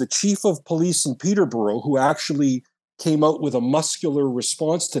 because the chief of police in Peterborough, who actually came out with a muscular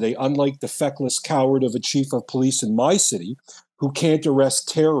response today, unlike the feckless coward of a chief of police in my city, who can't arrest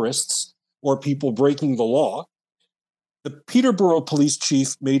terrorists or people breaking the law, the Peterborough police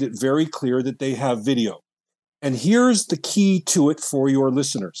chief made it very clear that they have video. And here's the key to it for your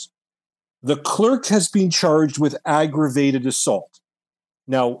listeners. The clerk has been charged with aggravated assault.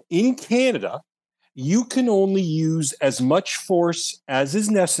 Now, in Canada, you can only use as much force as is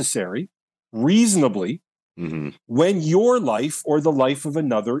necessary, reasonably, when your life or the life of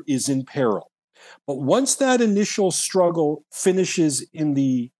another is in peril. But once that initial struggle finishes in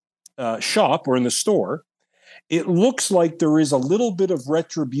the shop or in the store, it looks like there is a little bit of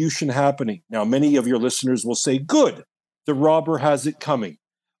retribution happening. Now, many of your listeners will say, good, the robber has it coming.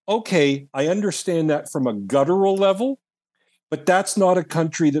 Okay, I understand that from a guttural level, but that's not a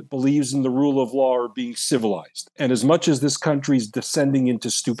country that believes in the rule of law or being civilized. And as much as this country is descending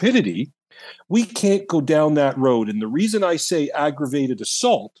into stupidity, we can't go down that road. And the reason I say aggravated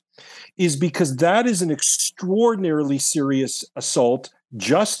assault is because that is an extraordinarily serious assault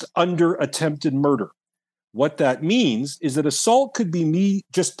just under attempted murder. What that means is that assault could be me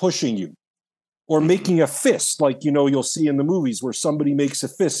just pushing you, or making a fist, like, you'll see in the movies where somebody makes a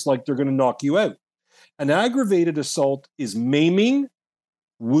fist like they're going to knock you out. An aggravated assault is maiming,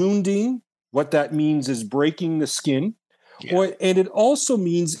 wounding. What that means is breaking the skin. And it also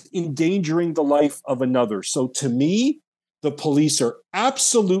means endangering the life of another. So to me, the police are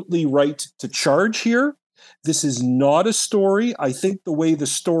absolutely right to charge here. This is not a story. I think the way the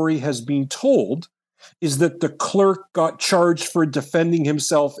story has been told is that the clerk got charged for defending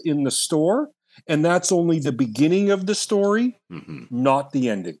himself in the store. And that's only the beginning of the story, not the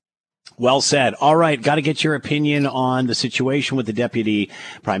ending. Well said. All right. Got to get your opinion on the situation with the deputy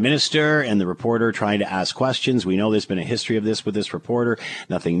prime minister and the reporter trying to ask questions. We know there's been a history of this with this reporter.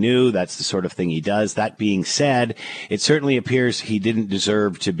 Nothing new. That's the sort of thing he does. That being said, it certainly appears he didn't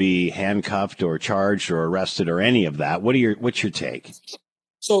deserve to be handcuffed or charged or arrested or any of that. What's your take?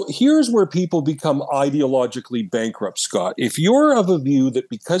 So here's where people become ideologically bankrupt, Scott. If you're of a view that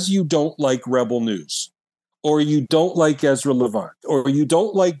because you don't like Rebel News, or you don't like Ezra Levant, or you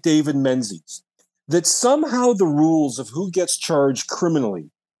don't like David Menzies, that somehow the rules of who gets charged criminally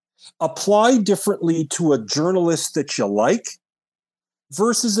apply differently to a journalist that you like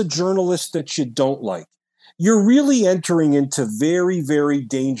versus a journalist that you don't like, you're really entering into very, very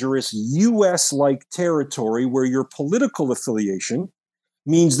dangerous US-like territory where your political affiliation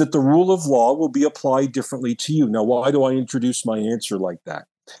means that the rule of law will be applied differently to you. Now, why do I introduce my answer like that?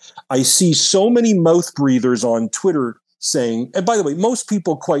 I see so many mouth breathers on Twitter saying, and by the way, most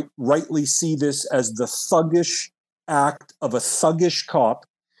people quite rightly see this as the thuggish act of a thuggish cop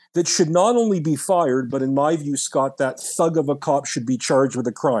that should not only be fired, but in my view, Scott, that thug of a cop should be charged with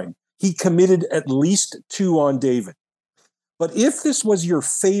a crime. He committed at least 2 on David. But if this was your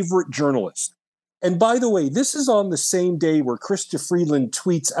favorite journalist, and by the way, this is on the same day where Chrystia Freeland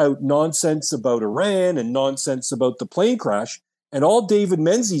tweets out nonsense about Iran and nonsense about the plane crash, and all David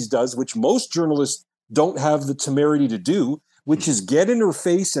Menzies does, which most journalists don't have the temerity to do, which is get in her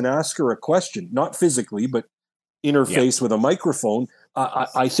face and ask her a question, not physically, but in her face with a microphone.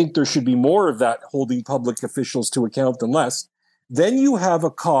 I think there should be more of that holding public officials to account than less. Then you have a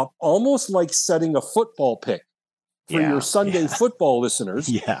cop almost like setting a football pick for your Sunday football listeners.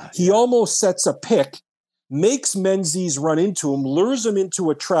 He almost sets a pick, makes Menzies run into him, lures him into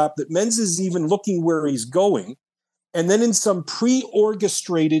a trap that Menzies is even looking where he's going, and then in some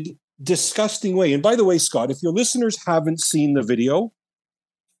pre-orchestrated, disgusting way. And by the way, Scott, if your listeners haven't seen the video,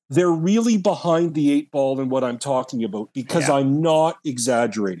 they're really behind the 8 ball in what I'm talking about, because I'm not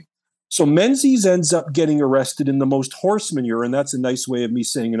exaggerating. So Menzies ends up getting arrested in the most horse manure, and that's a nice way of me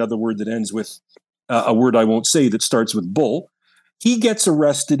saying another word that ends with a word I won't say that starts with bull. He gets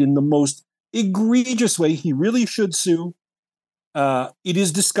arrested in the most egregious way. He really should sue. It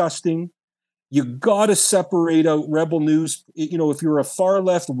is disgusting. You got to separate out Rebel News. If you're a far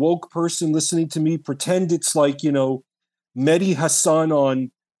left woke person listening to me, pretend it's like, Mehdi Hassan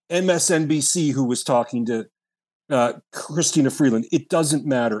on MSNBC who was talking to Christina Freeland. It doesn't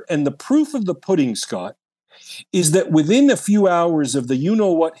matter. And the proof of the pudding, Scott, is that within a few hours of the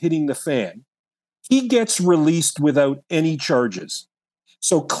you-know-what hitting the fan, he gets released without any charges.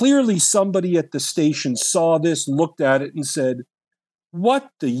 So clearly somebody at the station saw this, looked at it and said, what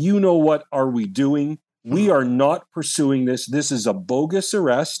the you-know-what are we doing? We are not pursuing this. This is a bogus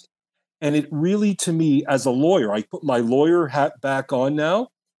arrest. And it really, to me, as a lawyer, I put my lawyer hat back on now.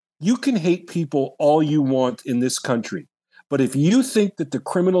 You can hate people all you want in this country. But if you think that the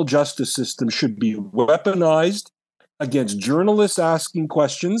criminal justice system should be weaponized against journalists asking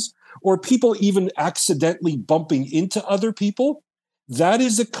questions, or people even accidentally bumping into other people, that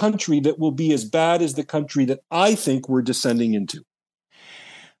is a country that will be as bad as the country that I think we're descending into.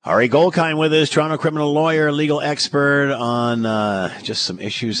 Ari Goldkind with us, Toronto criminal lawyer, legal expert on just some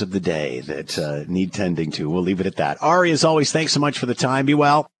issues of the day that need tending to. We'll leave it at that. Ari, as always, thanks so much for the time. Be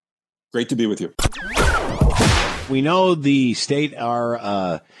well. Great to be with you. We know the state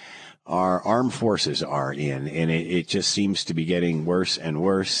our armed forces are in, and it just seems to be getting worse and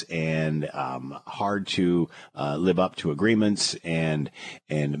worse, and hard to live up to agreements and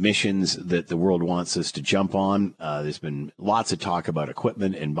missions that the world wants us to jump on. There's been lots of talk about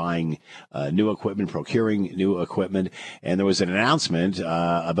equipment and buying new equipment, procuring new equipment, and there was an announcement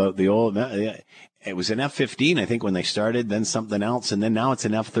about the old. It was an F-15, I think, when they started, then something else, and then now it's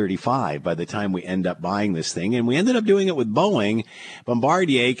an F-35 by the time we end up buying this thing. And we ended up doing it with Boeing.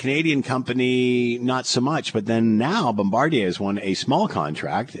 Bombardier, Canadian company, not so much. But then now Bombardier has won a small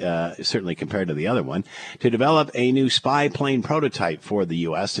contract, certainly compared to the other one, to develop a new spy plane prototype for the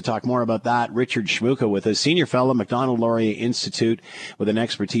U.S. To talk more about that, Richard Shmuka with us, senior fellow, Macdonald-Laurier Institute, with an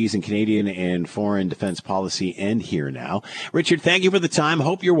expertise in Canadian and foreign defense policy and here now. Richard, thank you for the time.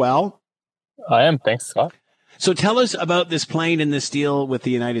 Hope you're well. I am. Thanks, Scott. So tell us about this plane and this deal with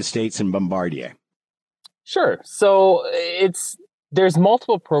the United States and Bombardier. Sure. So there's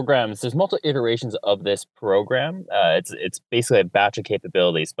multiple programs. There's multiple iterations of this program. It's basically a batch of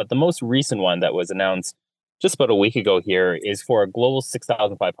capabilities. But the most recent one that was announced just about a week ago here is for a Global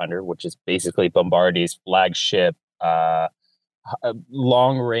 6500, which is basically Bombardier's flagship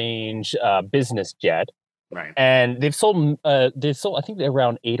long range business jet. Right. And they've sold I think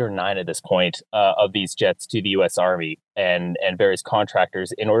around 8 or 9 at this point of these jets to the U.S. Army and various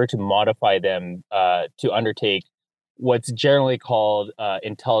contractors in order to modify them to undertake what's generally called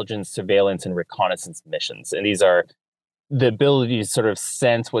intelligence, surveillance, and reconnaissance missions. And these are the ability to sort of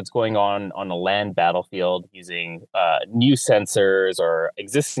sense what's going on a land battlefield using new sensors or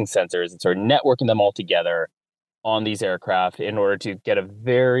existing sensors and sort of networking them all together on these aircraft in order to get a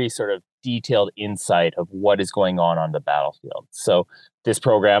very sort of detailed insight of what is going on the battlefield. So this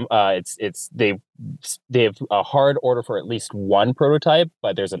program, they have a hard order for at least one prototype,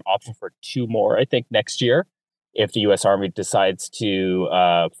 but there's an option for 2 more, I think, next year if the U.S. Army decides to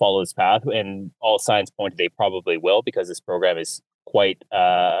follow this path. And all signs point to they probably will, because this program is quite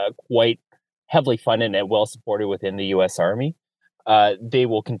heavily funded and well supported within the U.S. Army. They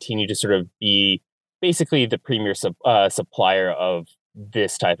will continue to sort of be basically the premier supplier of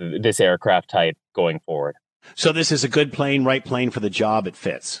this aircraft type going forward. So this is a good plane, right plane for the job. It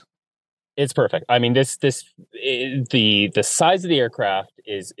fits. It's perfect. I mean, the size of the aircraft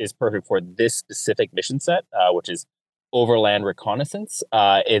is perfect for this specific mission set, which is overland reconnaissance.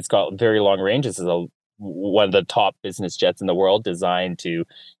 It's got very long range. This is one of the top business jets in the world, designed to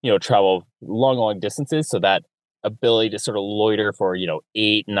travel long distances. So that ability to sort of loiter for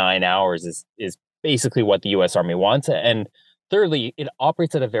 8-9 hours is basically what the U.S. Army wants. And thirdly, it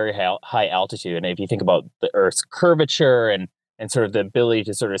operates at a very high altitude. And if you think about the Earth's curvature and sort of the ability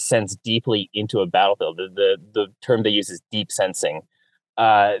to sort of sense deeply into a battlefield, the term they use is deep sensing.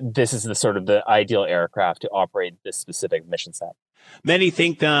 This is the ideal aircraft to operate this specific mission set. Many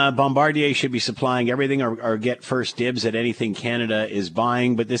think Bombardier should be supplying everything or get first dibs at anything Canada is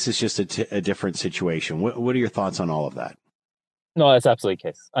buying, but this is just a different situation. What are your thoughts on all of that? No, that's absolutely the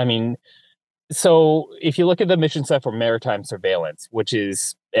case. I mean, so if you look at the mission set for maritime surveillance, which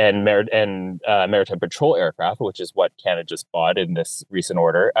is maritime patrol aircraft, which is what Canada just bought in this recent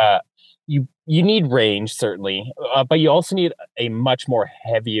order, you need range, certainly, but you also need a much more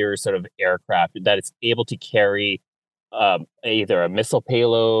heavier sort of aircraft that is able to carry either a missile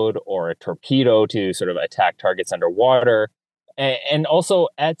payload or a torpedo to sort of attack targets underwater. And also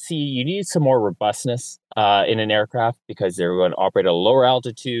at sea, you need some more robustness in an aircraft, because they're going to operate at lower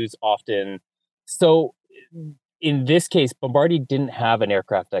altitudes often. So in this case, Bombardier didn't have an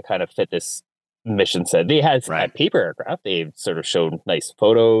aircraft that kind of fit this mission set. They had a paper aircraft. They sort of showed nice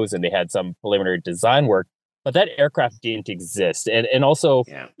photos and they had some preliminary design work, but that aircraft didn't exist. And also,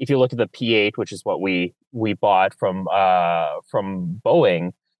 if you look at the P-8, which is what we bought from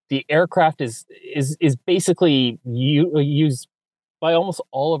Boeing, the aircraft is basically used by almost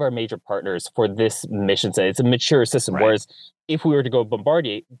all of our major partners for this mission set. It's a mature system. Right. Whereas if we were to go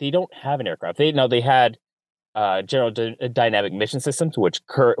Bombardier, they don't have an aircraft. They had General Dynamic Mission Systems, which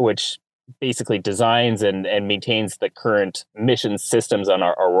basically designs and maintains the current mission systems on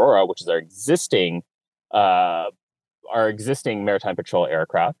our Aurora, which is our existing maritime patrol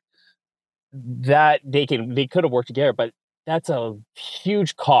aircraft. That they could have worked together, but that's a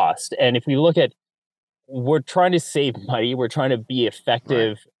huge cost. And if we look at, we're trying to save money, we're trying to be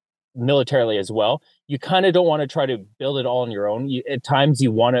effective militarily as well. You kind of don't want to try to build it all on your own. At times,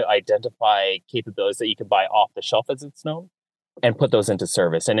 you want to identify capabilities that you can buy off the shelf, as it's known, and put those into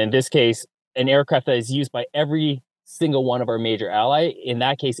service. And in this case, an aircraft that is used by every single one of our major ally, in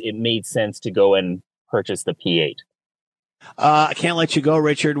that case, it made sense to go and purchase the P-8. I can't let you go,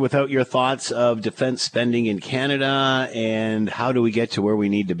 Richard, without your thoughts of defense spending in Canada and how do we get to where we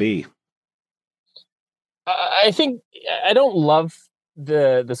need to be? I think I don't love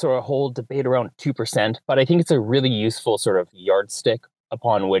the sort of whole debate around 2%, but I think it's a really useful sort of yardstick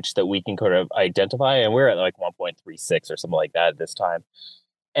upon which that we can kind of identify. And we're at like 1.36 or something like that at this time.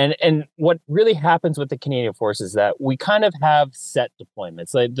 And what really happens with the Canadian forces is that we kind of have set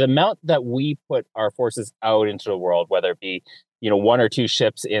deployments. Like the amount that we put our forces out into the world, whether it be 1 or 2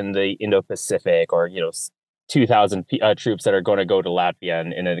 ships in the Indo-Pacific, or 2,000 troops that are going to go to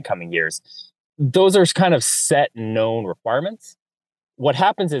Latvia in the coming years, those are kind of set known requirements. What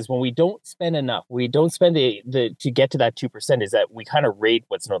happens is when we don't spend enough, we don't spend the to get to that 2%, is that we kind of raid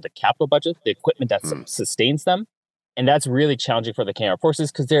what's known the capital budget, the equipment that sustains them. And that's really challenging for the Canadian forces,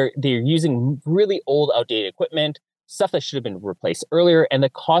 because they're using really old, outdated equipment, stuff that should have been replaced earlier, and the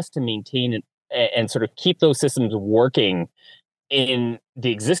cost to maintain and sort of keep those systems working in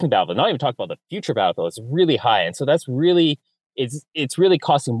the existing battlefield, not even talk about the future battlefield, is really high. And so that's really, it's really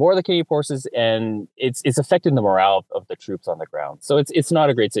costing more of the Canadian forces, and it's affecting the morale of the troops on the ground. So it's not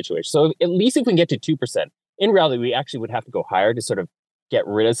a great situation. So at least if we can get to 2%, in reality, we actually would have to go higher to sort of get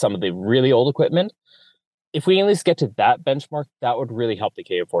rid of some of the really old equipment. If we at least get to that benchmark, that would really help the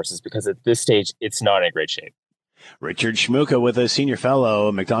Canadian forces, because at this stage, it's not in great shape. Richard Shmuka with us, Senior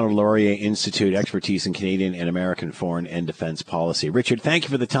Fellow, Macdonald-Laurier Institute, expertise in Canadian and American foreign and defense policy. Richard, thank you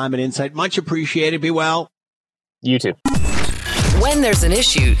for the time and insight. Much appreciated. Be well. You too. When there's an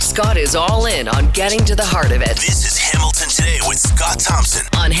issue, Scott is all in on getting to the heart of it. This is Hamilton Today with Scott Thompson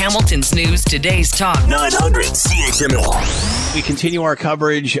on Hamilton's News Today's Talk 900 CHML. We continue our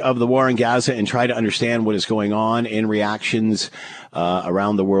coverage of the war in Gaza and try to understand what is going on in reactions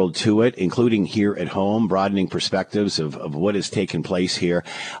around the world to it, including here at home, broadening perspectives of what has taken place here.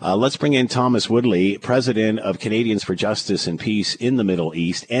 Let's bring in Thomas Woodley, president of Canadians for Justice and Peace in the Middle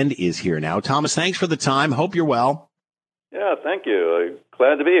East, and is here now. Thomas, thanks for the time. Hope you're well. Yeah, thank you.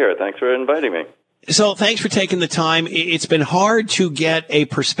 Glad to be here. Thanks for inviting me. So thanks for taking the time. It's been hard to get a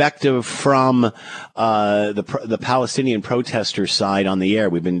perspective from the Palestinian protester side on the air.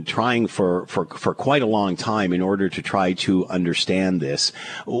 We've been trying for quite a long time in order to try to understand this.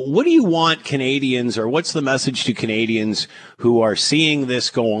 What do you want Canadians, or what's the message to Canadians who are seeing this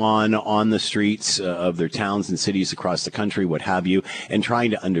go on the streets of their towns and cities across the country, what have you, and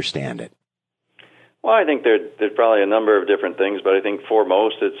trying to understand it? Well, I think there's probably a number of different things, but I think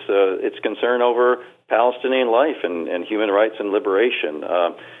foremost it's concern over Palestinian life and human rights and liberation.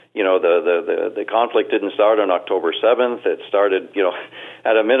 The conflict didn't start on October 7th. It started,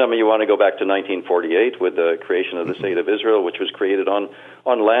 at a minimum, you want to go back to 1948 with the creation of the State of Israel, which was created on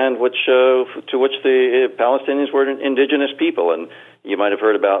land to which the Palestinians were indigenous people. And you might have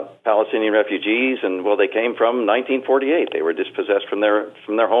heard about Palestinian refugees, and they came from 1948. They were dispossessed from their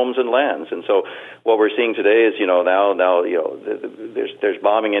homes and lands. And so what we're seeing today is, now there's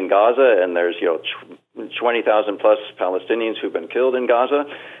bombing in Gaza, and there's 20,000 plus Palestinians who've been killed in Gaza,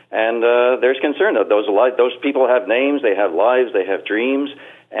 and there's concern that those people have names, they have lives, they have dreams,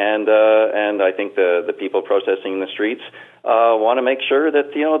 and I think the people protesting in the streets want to make sure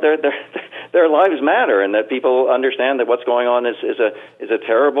that their lives matter, and that people understand that what's going on is a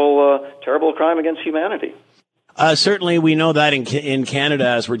terrible crime against humanity. Certainly, we know that in Canada,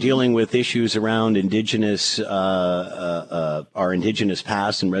 as we're dealing with issues around Indigenous, our Indigenous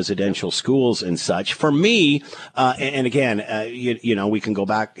past and residential schools and such. For me, and again, we can go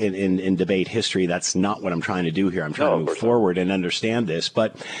back and debate history. That's not what I'm trying to do here. I'm trying to move forward and understand this.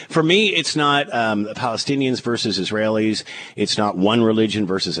 But for me, it's not Palestinians versus Israelis. It's not one religion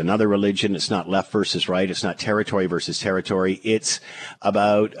versus another religion. It's not left versus right. It's not territory versus territory. It's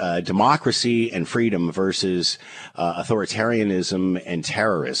about democracy and freedom versus authoritarianism and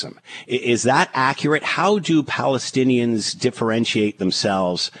terrorism. Is that accurate? How do Palestinians differentiate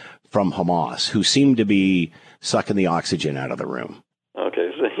themselves from Hamas, who seem to be sucking the oxygen out of the room?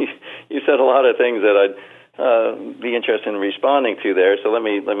 Okay, so you said a lot of things that I'd be interested in responding to there. So let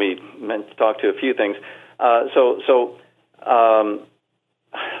me talk to a few things. I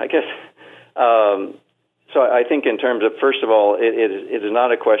guess. So I think in terms of, first of all, it is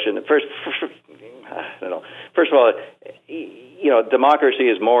not a question. First of all, democracy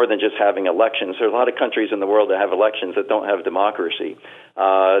is more than just having elections. There are a lot of countries in the world that have elections that don't have democracy.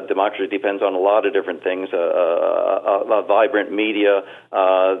 Democracy depends on a lot of different things: a vibrant media,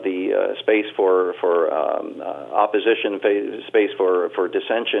 the space for opposition, space for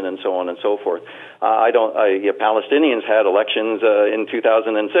dissension, and so on and so forth. Palestinians had elections in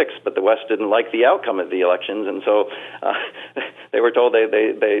 2006, but the West didn't like the outcome of the elections, and so they were told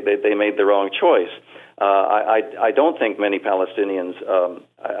they made the wrong choice. I don't think many Palestinians.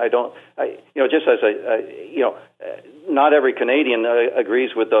 Not every Canadian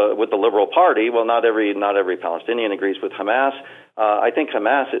agrees with the Liberal Party. Well, not every Palestinian agrees with Hamas. I think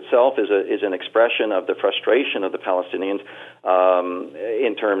Hamas itself is an expression of the frustration of the Palestinians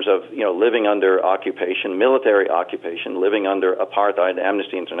in terms of living under occupation, military occupation, living under apartheid.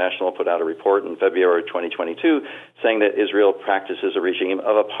 Amnesty International put out a report in February 2022 saying that Israel practices a regime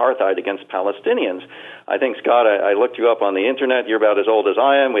of apartheid against Palestinians. I think, Scott, I looked you up on the internet. You're about as old as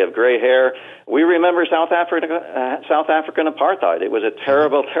I am. We have gray hair. We remember South African apartheid. It was a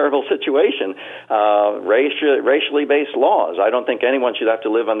terrible, terrible situation. Racially based laws. I don't don't think anyone should have to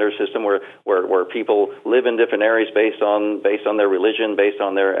live under a system where people live in different areas based on their religion, based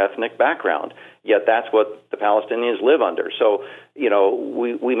on their ethnic background. Yet that's what the Palestinians live under. So,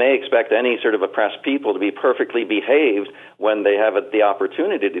 we may expect any sort of oppressed people to be perfectly behaved when they have the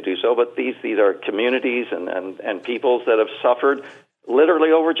opportunity to do so, but these are communities and peoples that have suffered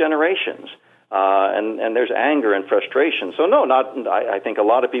literally over generations. And there's anger and frustration. So I think a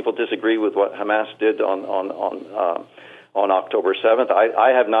lot of people disagree with what Hamas did on October 7th.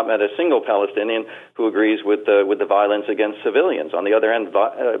 I have not met a single Palestinian who agrees with the violence against civilians. On the other hand,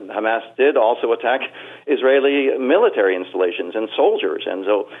 Hamas did also attack Israeli military installations and soldiers, and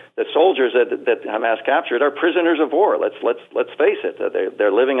so the soldiers that Hamas captured are prisoners of war. Let's face it.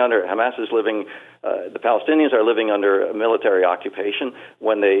 They're living under Hamas is living. The Palestinians are living under a military occupation.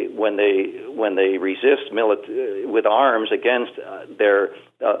 When they resist with arms against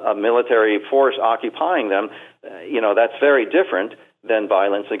a military force occupying them, that's very different than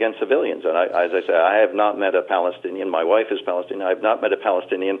violence against civilians. And as I say, I have not met a Palestinian. My wife is Palestinian. I have not met a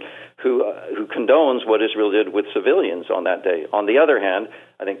Palestinian who condones what Israel did with civilians on that day. On the other hand,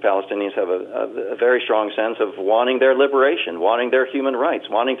 I think Palestinians have a very strong sense of wanting their liberation, wanting their human rights,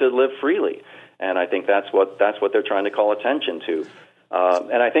 wanting to live freely. And I think that's what they're trying to call attention to.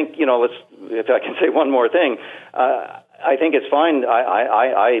 And I think, if I can say one more thing, I think it's fine.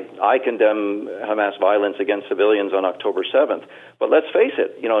 I condemn Hamas violence against civilians on October 7th. But let's face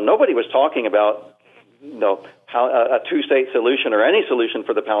it, nobody was talking about a two-state solution or any solution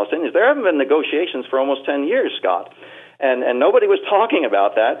for the Palestinians. There haven't been negotiations for almost 10 years, Scott. And nobody was talking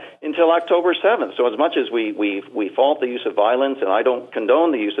about that until October 7th. So as much as we fault the use of violence, and I don't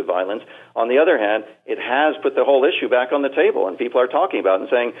condone the use of violence, on the other hand, it has put the whole issue back on the table, and people are talking about it and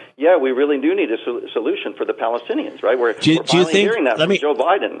saying, yeah, we really do need a solution for the Palestinians, right? We're finally hearing that from Joe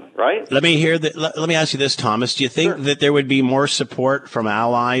Biden, right? Let me ask you this, Thomas. Do you think that there would be more support from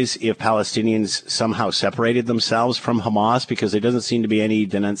allies if Palestinians somehow separated themselves from Hamas? Because there doesn't seem to be any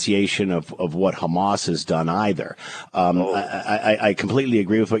denunciation of what Hamas has done either. I completely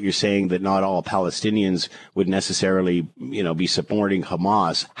agree with what you're saying, that not all Palestinians would necessarily, be supporting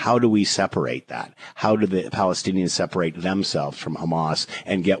Hamas. How do we separate that? How do the Palestinians separate themselves from Hamas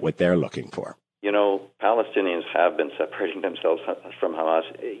and get what they're looking for? Palestinians have been separating themselves from Hamas.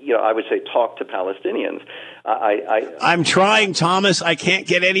 I would say talk to Palestinians. I'm trying, Thomas. I can't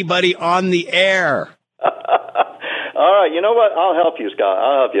get anybody on the air. All right, you know what? I'll help you, Scott.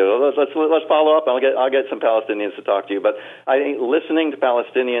 I'll help you. Let's follow up. I'll get some Palestinians to talk to you. But I think listening to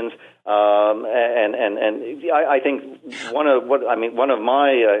Palestinians, I think one of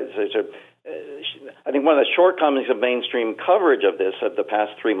the shortcomings of mainstream coverage of this of the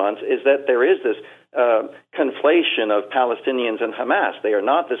past 3 months is that there is this conflation of Palestinians and Hamas. They are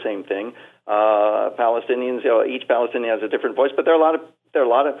not the same thing. Palestinians, each Palestinian has a different voice, but there are a lot of,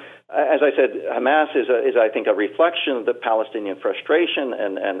 as I said, Hamas is I think a reflection of the Palestinian frustration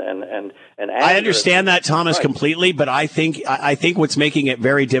and anger. I understand that, Thomas, completely, but I think what's making it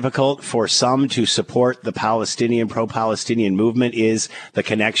very difficult for some to support the pro-Palestinian movement is the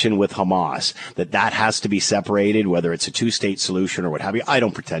connection with Hamas. That has to be separated, whether it's a two-state solution or what have you. I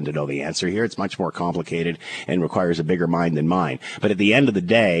don't pretend to know the answer here. It's much more complicated and requires a bigger mind than mine. But at the end of the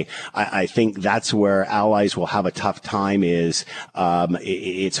day, I think that's where allies will have a tough time. It's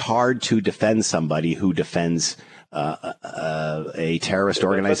hard to defend somebody who defends a terrorist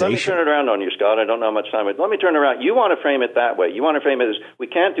organization. Let me turn it around on you, Scott. I don't know how much time. Let me turn it around. You want to frame it that way. You want to frame it as we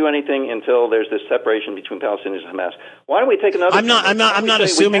can't do anything until there's this separation between Palestinians and Hamas. Why don't we take another? I'm not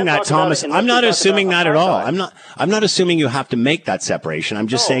assuming that, Thomas. I'm not assuming that at all. I'm not assuming you have to make that separation. I'm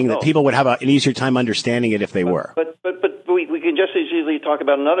just saying that people would have an easier time understanding it if they were. But we can just as easily talk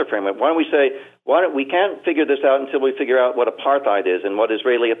about another framework. Why don't we say we can't figure this out until we figure out what apartheid is and what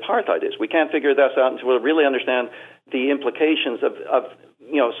Israeli apartheid is. We can't figure this out until we really understand the implications of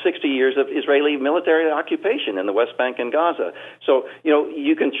 60 years of Israeli military occupation in the West Bank and Gaza. So,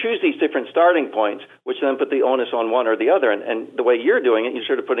 you can choose these different starting points, which then put the onus on one or the other. And the way you're doing it, you're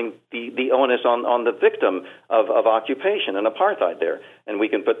sort of putting the onus on the victim of occupation and apartheid there. And we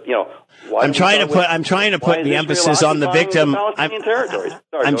can put, I'm trying to put the emphasis on the victim.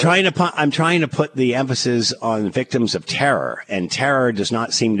 I'm trying to put the emphasis on victims of terror, and terror does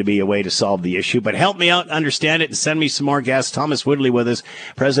not seem to be a way to solve the issue. But help me out, understand it, and send me some more guests. Thomas Woodley with us,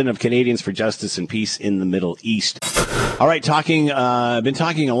 President of Canadians for Justice and Peace in the Middle East. All right, been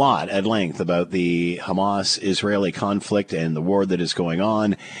talking a lot at length about the Hamas-Israeli conflict and the war that is going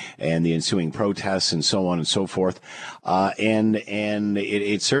on and the ensuing protests and so on and so forth. And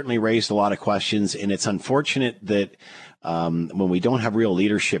it certainly raised a lot of questions, and it's unfortunate that when we don't have real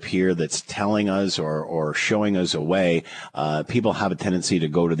leadership here that's telling us or showing us a way, people have a tendency to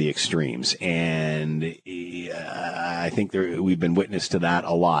go to the extremes. And I think we've been witness to that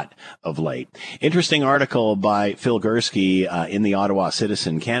a lot of late. Interesting article by Phil Gursky in the Ottawa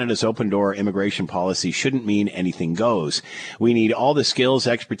Citizen. Canada's open door immigration policy shouldn't mean anything goes. We need all the skills,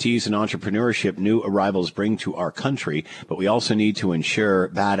 expertise, and entrepreneurship new arrivals bring to our country, but we also need to ensure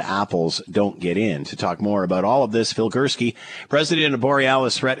bad apples don't get in. To talk more about all of this, Phil Gursky, president of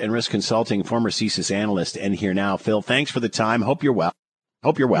Borealis Threat and Risk Consulting, former CSIS analyst, and here now. Phil, thanks for the time. Hope you're well.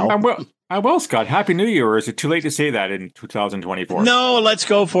 I'm well, Scott. Happy New Year, or is it too late to say that in 2024? No, let's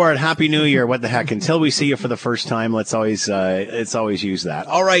go for it. Happy New Year. What the heck? Until we see you for the first time, let's always use that.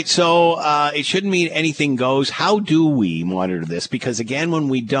 All right, so it shouldn't mean anything goes. How do we monitor this? Because again, when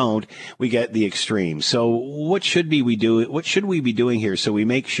we don't, we get the extremes. So what should we do? What should we be doing here so we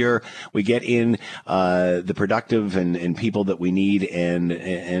make sure we get in the productive and people that we need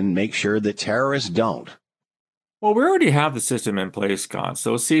and make sure that terrorists don't? Well, we already have the system in place, Scott.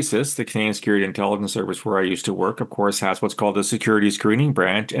 So CSIS, the Canadian Security Intelligence Service where I used to work, of course, has what's called the Security Screening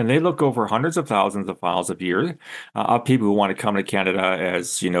Branch, and they look over hundreds of thousands of files a year of people who want to come to Canada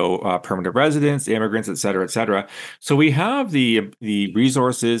as, permanent residents, immigrants, et cetera, et cetera. So we have the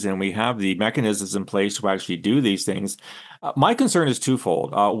resources and we have the mechanisms in place to actually do these things. My concern is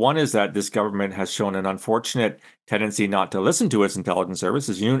twofold. One is that this government has shown an unfortunate tendency not to listen to its intelligence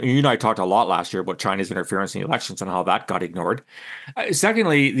services. You and I talked a lot last year about China's interference in the elections and how that got ignored.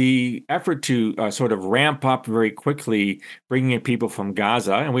 Secondly, the effort to sort of ramp up very quickly bringing in people from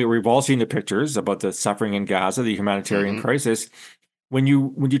Gaza, and we've all seen the pictures about the suffering in Gaza, the humanitarian crisis. When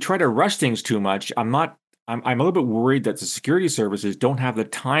you try to rush things too much, I'm a little bit worried that the security services don't have the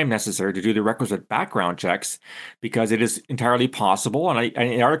time necessary to do the requisite background checks, because it is entirely possible, and in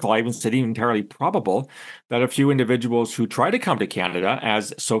the article I even said entirely probable, that a few individuals who try to come to Canada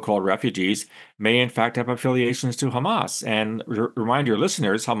as so-called refugees may in fact have affiliations to Hamas. And remind your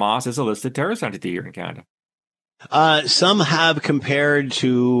listeners, Hamas is a listed terrorist entity here in Canada. Some have compared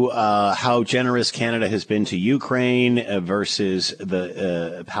to how generous Canada has been to Ukraine versus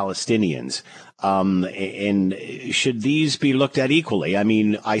the Palestinians. And should these be looked at equally? I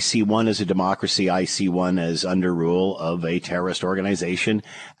mean, I see one as a democracy. I see one as under rule of a terrorist organization,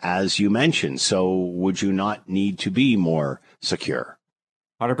 as you mentioned. So would you not need to be more secure?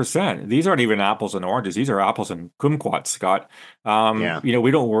 100%. These aren't even apples and oranges. These are apples and kumquats, Scott.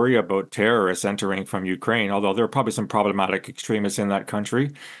 We don't worry about terrorists entering from Ukraine, although there are probably some problematic extremists in that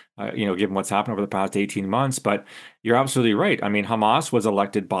country, given what's happened over the past 18 months. But you're absolutely right. I mean, Hamas was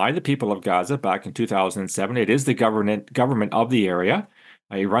elected by the people of Gaza back in 2007. It is the government of the area.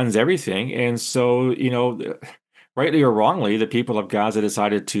 It runs everything. And so, rightly or wrongly, the people of Gaza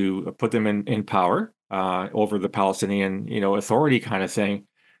decided to put them in power over the Palestinian, authority kind of thing.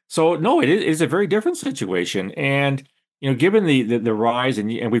 So no, it is a very different situation. And, given the rise,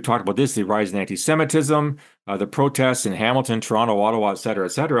 and we've talked about this, the rise in anti-Semitism, the protests in Hamilton, Toronto, Ottawa, et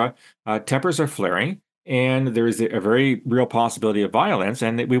cetera, tempers are flaring. And there is a very real possibility of violence.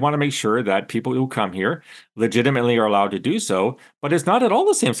 And we want to make sure that people who come here legitimately are allowed to do so. But it's not at all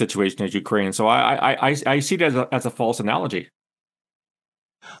the same situation as Ukraine. So I see it as a false analogy.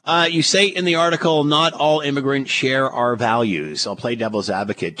 You say in the article, not all immigrants share our values. I'll play devil's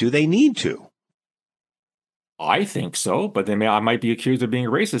advocate. Do they need to? I think so, but I might be accused of being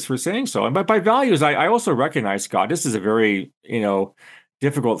racist for saying so. And by values, I also recognize, Scott, this is a very,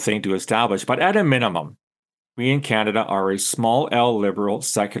 difficult thing to establish. But at a minimum, we in Canada are a small L liberal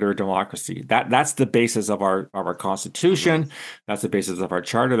secular democracy. That's the basis of our Constitution. That's the basis of our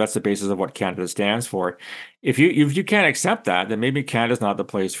charter. That's the basis of what Canada stands for. If you can't accept that, then maybe Canada's not the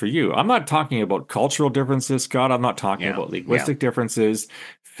place for you. I'm not talking about cultural differences, Scott. I'm not talking about linguistic differences,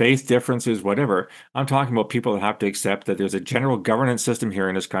 faith differences, whatever. I'm talking about people that have to accept that there's a general governance system here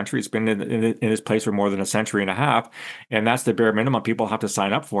in this country. It's been in this place for more than a century and a half, and that's the bare minimum people have to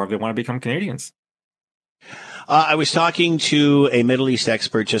sign up for if they want to become Canadians. I was talking to a Middle East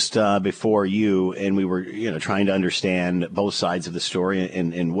expert just before you, and we were, trying to understand both sides of the story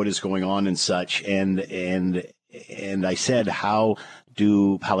and what is going on and such. And I said, how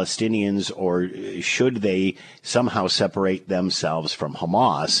do Palestinians, or should they somehow separate themselves from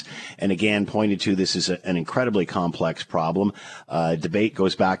Hamas? And again, pointed to this is an incredibly complex problem. Debate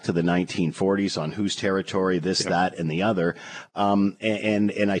goes back to the 1940s on whose territory, this, that, and the other.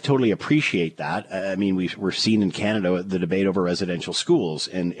 And I totally appreciate that. I mean, we're seeing in Canada the debate over residential schools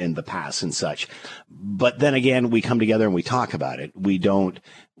in the past and such. But then again, we come together and we talk about it. We don't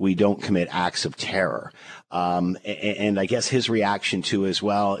commit acts of terror. And I guess his reaction to as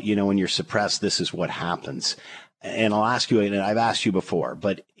well, when you're suppressed, this is what happens. and I'll ask you, and I've asked you before,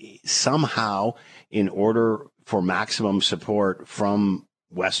 but somehow, in order for maximum support from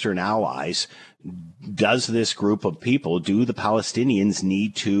Western allies, does this group of people, do the Palestinians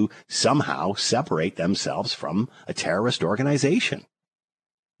need to somehow separate themselves from a terrorist organization?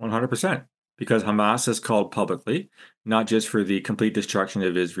 100%. Because Hamas has called publicly, not just for the complete destruction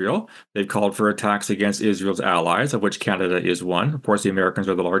of Israel, they've called for attacks against Israel's allies, of which Canada is one. Of course, the Americans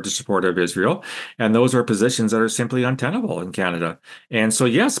are the largest supporter of Israel. And those are positions that are simply untenable in Canada. And so,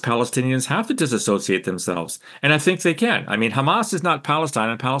 yes, Palestinians have to disassociate themselves. And I think they can. I mean, Hamas is not Palestine,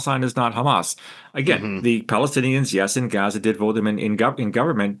 and Palestine is not Hamas. Again, the Palestinians, yes, in Gaza did vote them in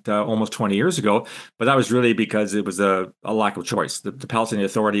government almost 20 years ago, but that was really because it was a lack of choice. The Palestinian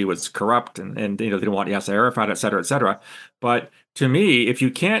Authority was corrupt, and they didn't want Yasser Arafat, et cetera, et cetera. But to me, if you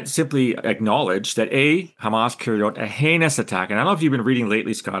can't simply acknowledge that Hamas carried out a heinous attack, and I don't know if you've been reading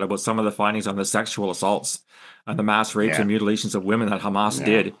lately, Scott, about some of the findings on the sexual assaults and the mass rapes and mutilations of women that Hamas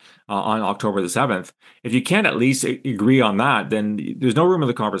did on October the 7th. If you can't at least agree on that, then there's no room in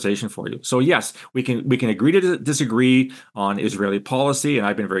the conversation for you. So yes, we can agree to disagree on Israeli policy, and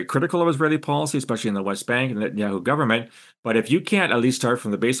I've been very critical of Israeli policy, especially in the West Bank and the Netanyahu government. But if you can't at least start from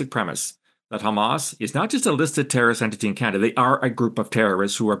the basic premise that Hamas is not just a listed terrorist entity in Canada, they are a group of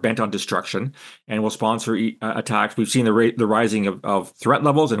terrorists who are bent on destruction and will sponsor attacks. We've seen the rising of threat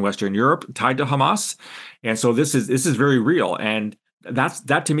levels in Western Europe tied to Hamas, and so this is very real. And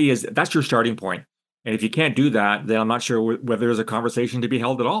that to me that's your starting point. And if you can't do that, then I'm not sure whether there's a conversation to be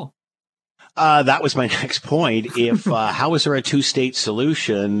held at all. That was my next point. If how is there a two-state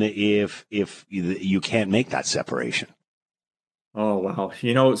solution if you can't make that separation? Oh, wow.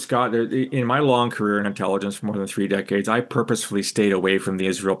 Scott, in my long career in intelligence for more than 3 decades, I purposefully stayed away from the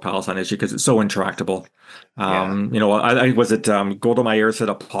Israel-Palestine issue because it's so intractable. I was it Golda Meir said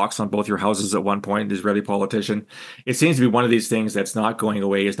a pox on both your houses at one point, the Israeli politician. It seems to be one of these things that's not going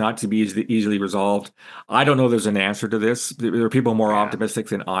away, is not to be easily resolved. I don't know there's an answer to this. There are people more optimistic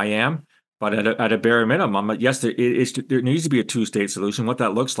than I am. But at a bare minimum, yes, there needs to be a two-state solution. What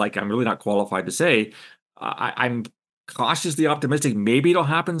that looks like, I'm really not qualified to say. I'm cautiously optimistic. Maybe it'll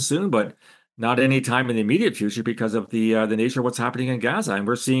happen soon, but not any time in the immediate future because of the nature of what's happening in Gaza. And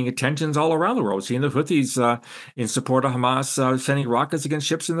we're seeing tensions all around the world. We're seeing the Houthis in support of Hamas sending rockets against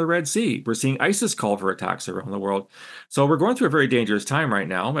ships in the Red Sea. We're seeing ISIS call for attacks around the world. So we're going through a very dangerous time right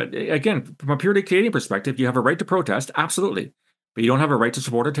now. But again, from a purely Canadian perspective, you have a right to protest, absolutely. But you don't have a right to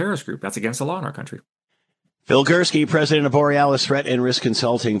support a terrorist group. That's against the law in our country. Phil Gursky, president of Borealis Threat and Risk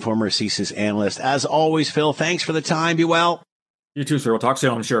Consulting, former CSIS analyst. As always, Phil, thanks for the time. Be well. You too, sir. We'll talk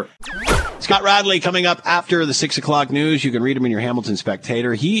soon, I'm sure. Scott Radley coming up after the 6 o'clock news. You can read him in your Hamilton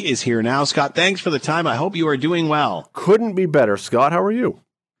Spectator. He is here now. Scott, thanks for the time. I hope you are doing well. Couldn't be better, Scott. How are you?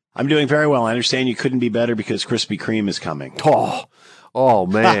 I'm doing very well. I understand you couldn't be better because Krispy Kreme is coming. Oh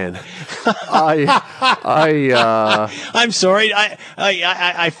man, I'm sorry.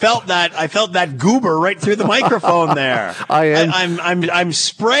 I felt that goober right through the microphone there. I'm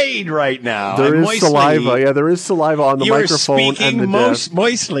sprayed right now. There is saliva. Yeah, there is saliva on the microphone and the desk.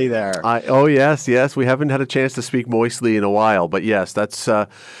 Moistly there. Yes. We haven't had a chance to speak moistly in a while, but yes, that's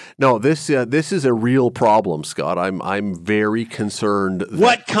no. This is a real problem, Scott. I'm very concerned.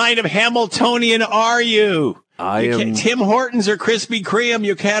 What kind of Hamiltonian are you? Tim Hortons or Krispy Kreme,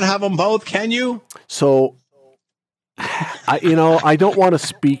 you can't have them both, can you? So, I don't want to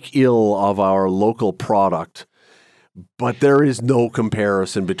speak ill of our local product, but there is no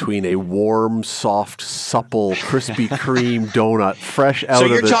comparison between a warm, soft, supple Krispy Kreme donut fresh out of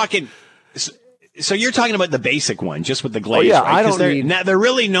the... So you're talking about the basic one, just with the glaze, right? They're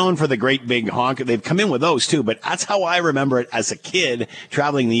really known for the great big honk. They've come in with those too, but that's how I remember it as a kid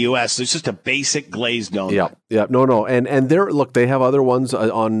traveling the U.S. It's just a basic glazed donut. Yeah, no, and they have other ones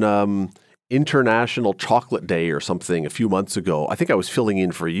on International Chocolate Day or something a few months ago. I think I was filling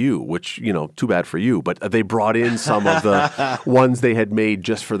in for you, which, too bad for you, but they brought in some of the ones they had made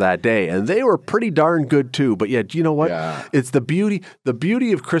just for that day, and they were pretty darn good too. But yeah, do you know what? Yeah. It's the beauty of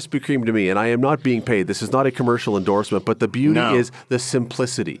Krispy Kreme to me, and I am not being paid. This is not a commercial endorsement, but the beauty is the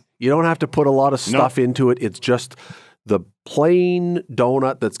simplicity. You don't have to put a lot of stuff into it. It's just the plain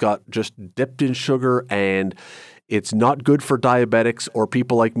donut that's got just dipped in sugar, and it's not good for diabetics or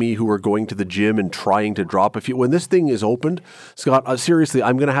people like me who are going to the gym and trying to drop a few. When this thing is opened, Scott, seriously,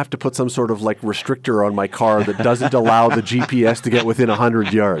 I'm going to have to put some sort of restrictor on my car that doesn't allow the GPS to get within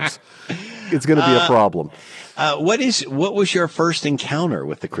 100 yards. It's going to be a problem. What was your first encounter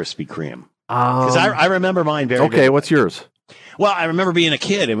with the Krispy Kreme? Because I remember mine very Okay, what's yours? Well, I remember being a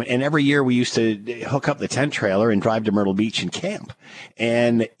kid, and every year we used to hook up the tent trailer and drive to Myrtle Beach and camp.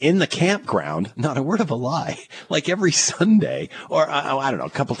 And in the campground, not a word of a lie, like every Sunday, or I don't know, a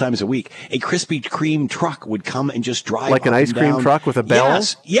couple times a week, a Krispy Kreme truck would come and just drive like an ice cream truck with a bell?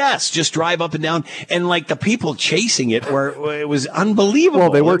 Yes, just drive up and down. And like the people chasing it it was unbelievable. Well,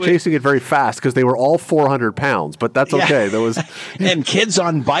 they weren't chasing it very fast because they were all 400 pounds, but that's okay. There was and kids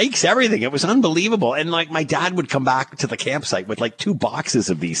on bikes, everything. It was unbelievable. And like my dad would come back to the campsite with like 2 boxes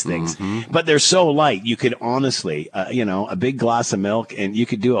of these things, but they're so light. You could honestly, a big glass of milk and you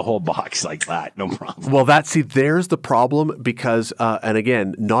could do a whole box like that. No problem. Well, there's the problem because, and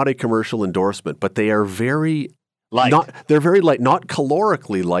again, not a commercial endorsement, but they are very light. They're very light, not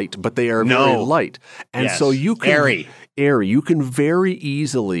calorically light, but they are very light. And so you can airy. You can very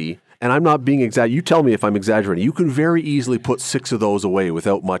easily, and I'm not being you tell me if I'm exaggerating, you can very easily put 6 of those away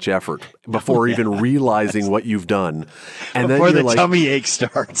without much effort before even realizing what you've done. And before then the tummy ache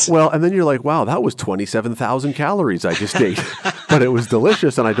starts. Well, and then you're like, wow, that was 27,000 calories I just ate. But it was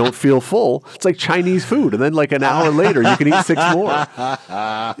delicious and I don't feel full. It's like Chinese food. And then like an hour later, you can eat 6 more.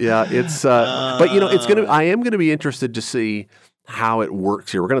 Yeah, it's, but I am going to be interested to see how it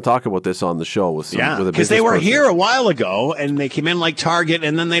works here. We're going to talk about this on the show with because they were here a while ago and they came in like Target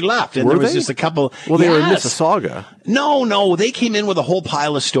and then they left and there was just a couple. Well, they were in Mississauga. No, they came in with a whole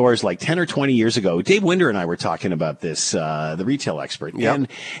pile of stores like 10 or 20 years ago. Dave Winder and I were talking about this, the retail expert, and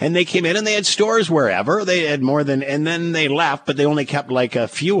they came in and they had stores wherever. They had more than, and then they left, but they only kept like a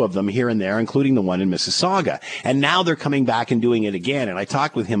few of them here and there, including the one in Mississauga. And now they're coming back and doing it again. And I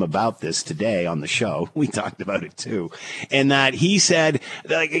talked with him about this today on the show. We talked about it too, and that he said,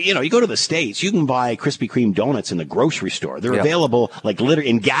 you go to the States, you can buy Krispy Kreme donuts in the grocery store. They're available like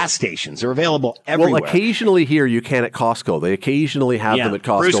literally in gas stations. They're available everywhere. Well, occasionally here you can at Costco. They occasionally have them at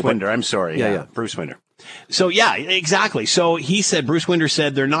Costco. Bruce Winder, I'm sorry. Yeah. Bruce Winder. So, yeah, exactly. So he said, Bruce Winder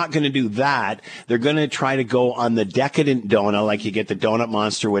said they're not going to do that. They're going to try to go on the decadent donut, like you get the Donut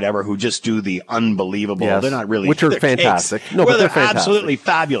Monster, whatever, who just do the unbelievable. Yes. They're not really. Which are fantastic. No, but they're fantastic. Absolutely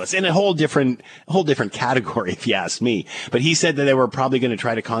fabulous. In a whole different category, if you ask me. But he said that they were probably going to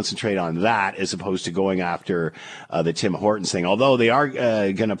try to concentrate on that as opposed to going after the Tim Hortons thing. Although they are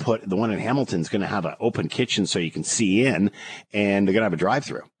going to put, the one in Hamilton's going to have an open kitchen so you can see in, and they're going to have a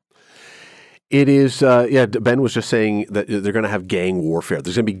drive-through. It is, Ben was just saying that they're going to have gang warfare.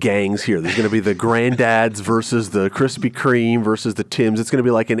 There's going to be gangs here. There's going to be the Granddads versus the Krispy Kreme versus the Tims. It's going to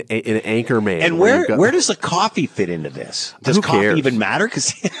be like an Anchorman. And where does the coffee fit into this? Does coffee even matter?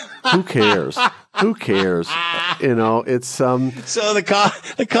 Who cares? Who cares? It's so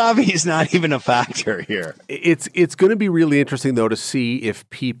the coffee is not even a factor here. It's going to be really interesting though to see if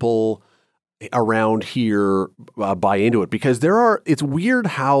people around here buy into it, because it's weird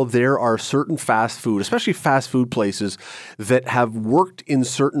how there are certain fast food, especially fast food places, that have worked in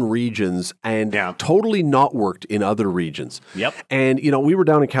certain regions and totally not worked in other regions. Yep. And, we were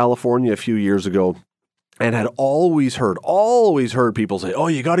down in California a few years ago and had always heard people say, oh,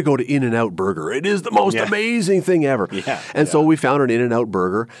 you got to go to In-N-Out Burger. It is the most amazing thing ever. So we found an In-N-Out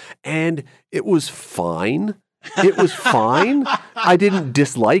Burger and it was fine. It was fine. I didn't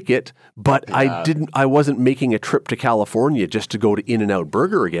dislike it, but I wasn't making a trip to California just to go to In-N-Out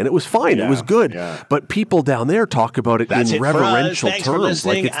Burger again. It was fine. It was good. Yeah. But people down there talk about it in reverential terms.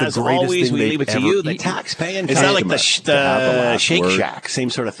 Like it's as the greatest always, thing we leave it to you, the tax-paying customer. Is that like the Shake Shack? Same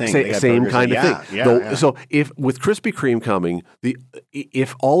sort of thing. Same kind of thing. So if with Krispy Kreme coming,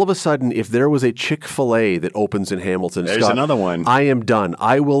 if all of a sudden, if there was a Chick-fil-A that opens in Hamilton, there's another one. I am done.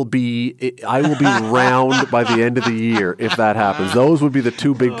 I will be round by the end of the year if that happens. Those would be the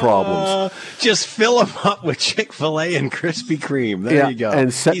two big problems. Just fill them up with Chick-fil-A and Krispy Kreme. There you go. And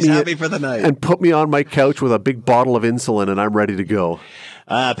he's happy for the night. And put me on my couch with a big bottle of insulin and I'm ready to go.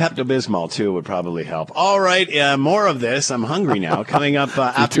 Pepto-Bismol, too, would probably help. All right, more of this. I'm hungry now. Coming up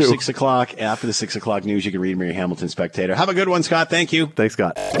after 6 o'clock, after the 6 o'clock news, you can read me your Hamilton Spectator. Have a good one, Scott. Thank you. Thanks,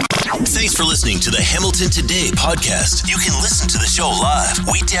 Scott. Thanks for listening to the Hamilton Today podcast. You can listen to the show live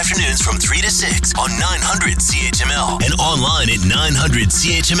weekday afternoons from 3 to 6 on 900 CHML and online at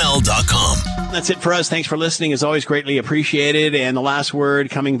 900CHML.com. That's it for us. Thanks for listening. As always, greatly appreciated. And the last word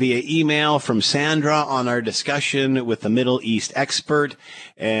coming via email from Sandra on our discussion with the Middle East expert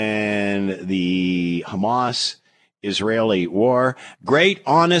and the Hamas-Israeli war. Great,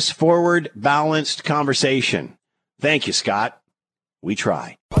 honest, forward, balanced conversation. Thank you, Scott. We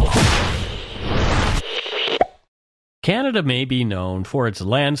try. Canada may be known for its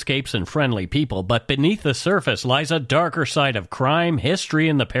landscapes and friendly people, but beneath the surface lies a darker side of crime, history,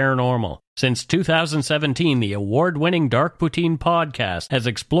 and the paranormal. Since 2017, the award-winning Dark Poutine podcast has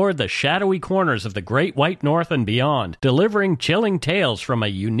explored the shadowy corners of the Great White North and beyond, delivering chilling tales from a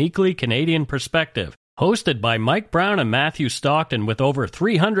uniquely Canadian perspective. Hosted by Mike Brown and Matthew Stockton with over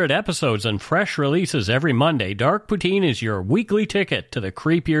 300 episodes and fresh releases every Monday, Dark Poutine is your weekly ticket to the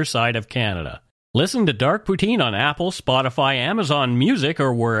creepier side of Canada. Listen to Dark Poutine on Apple, Spotify, Amazon Music,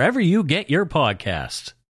 or wherever you get your podcasts.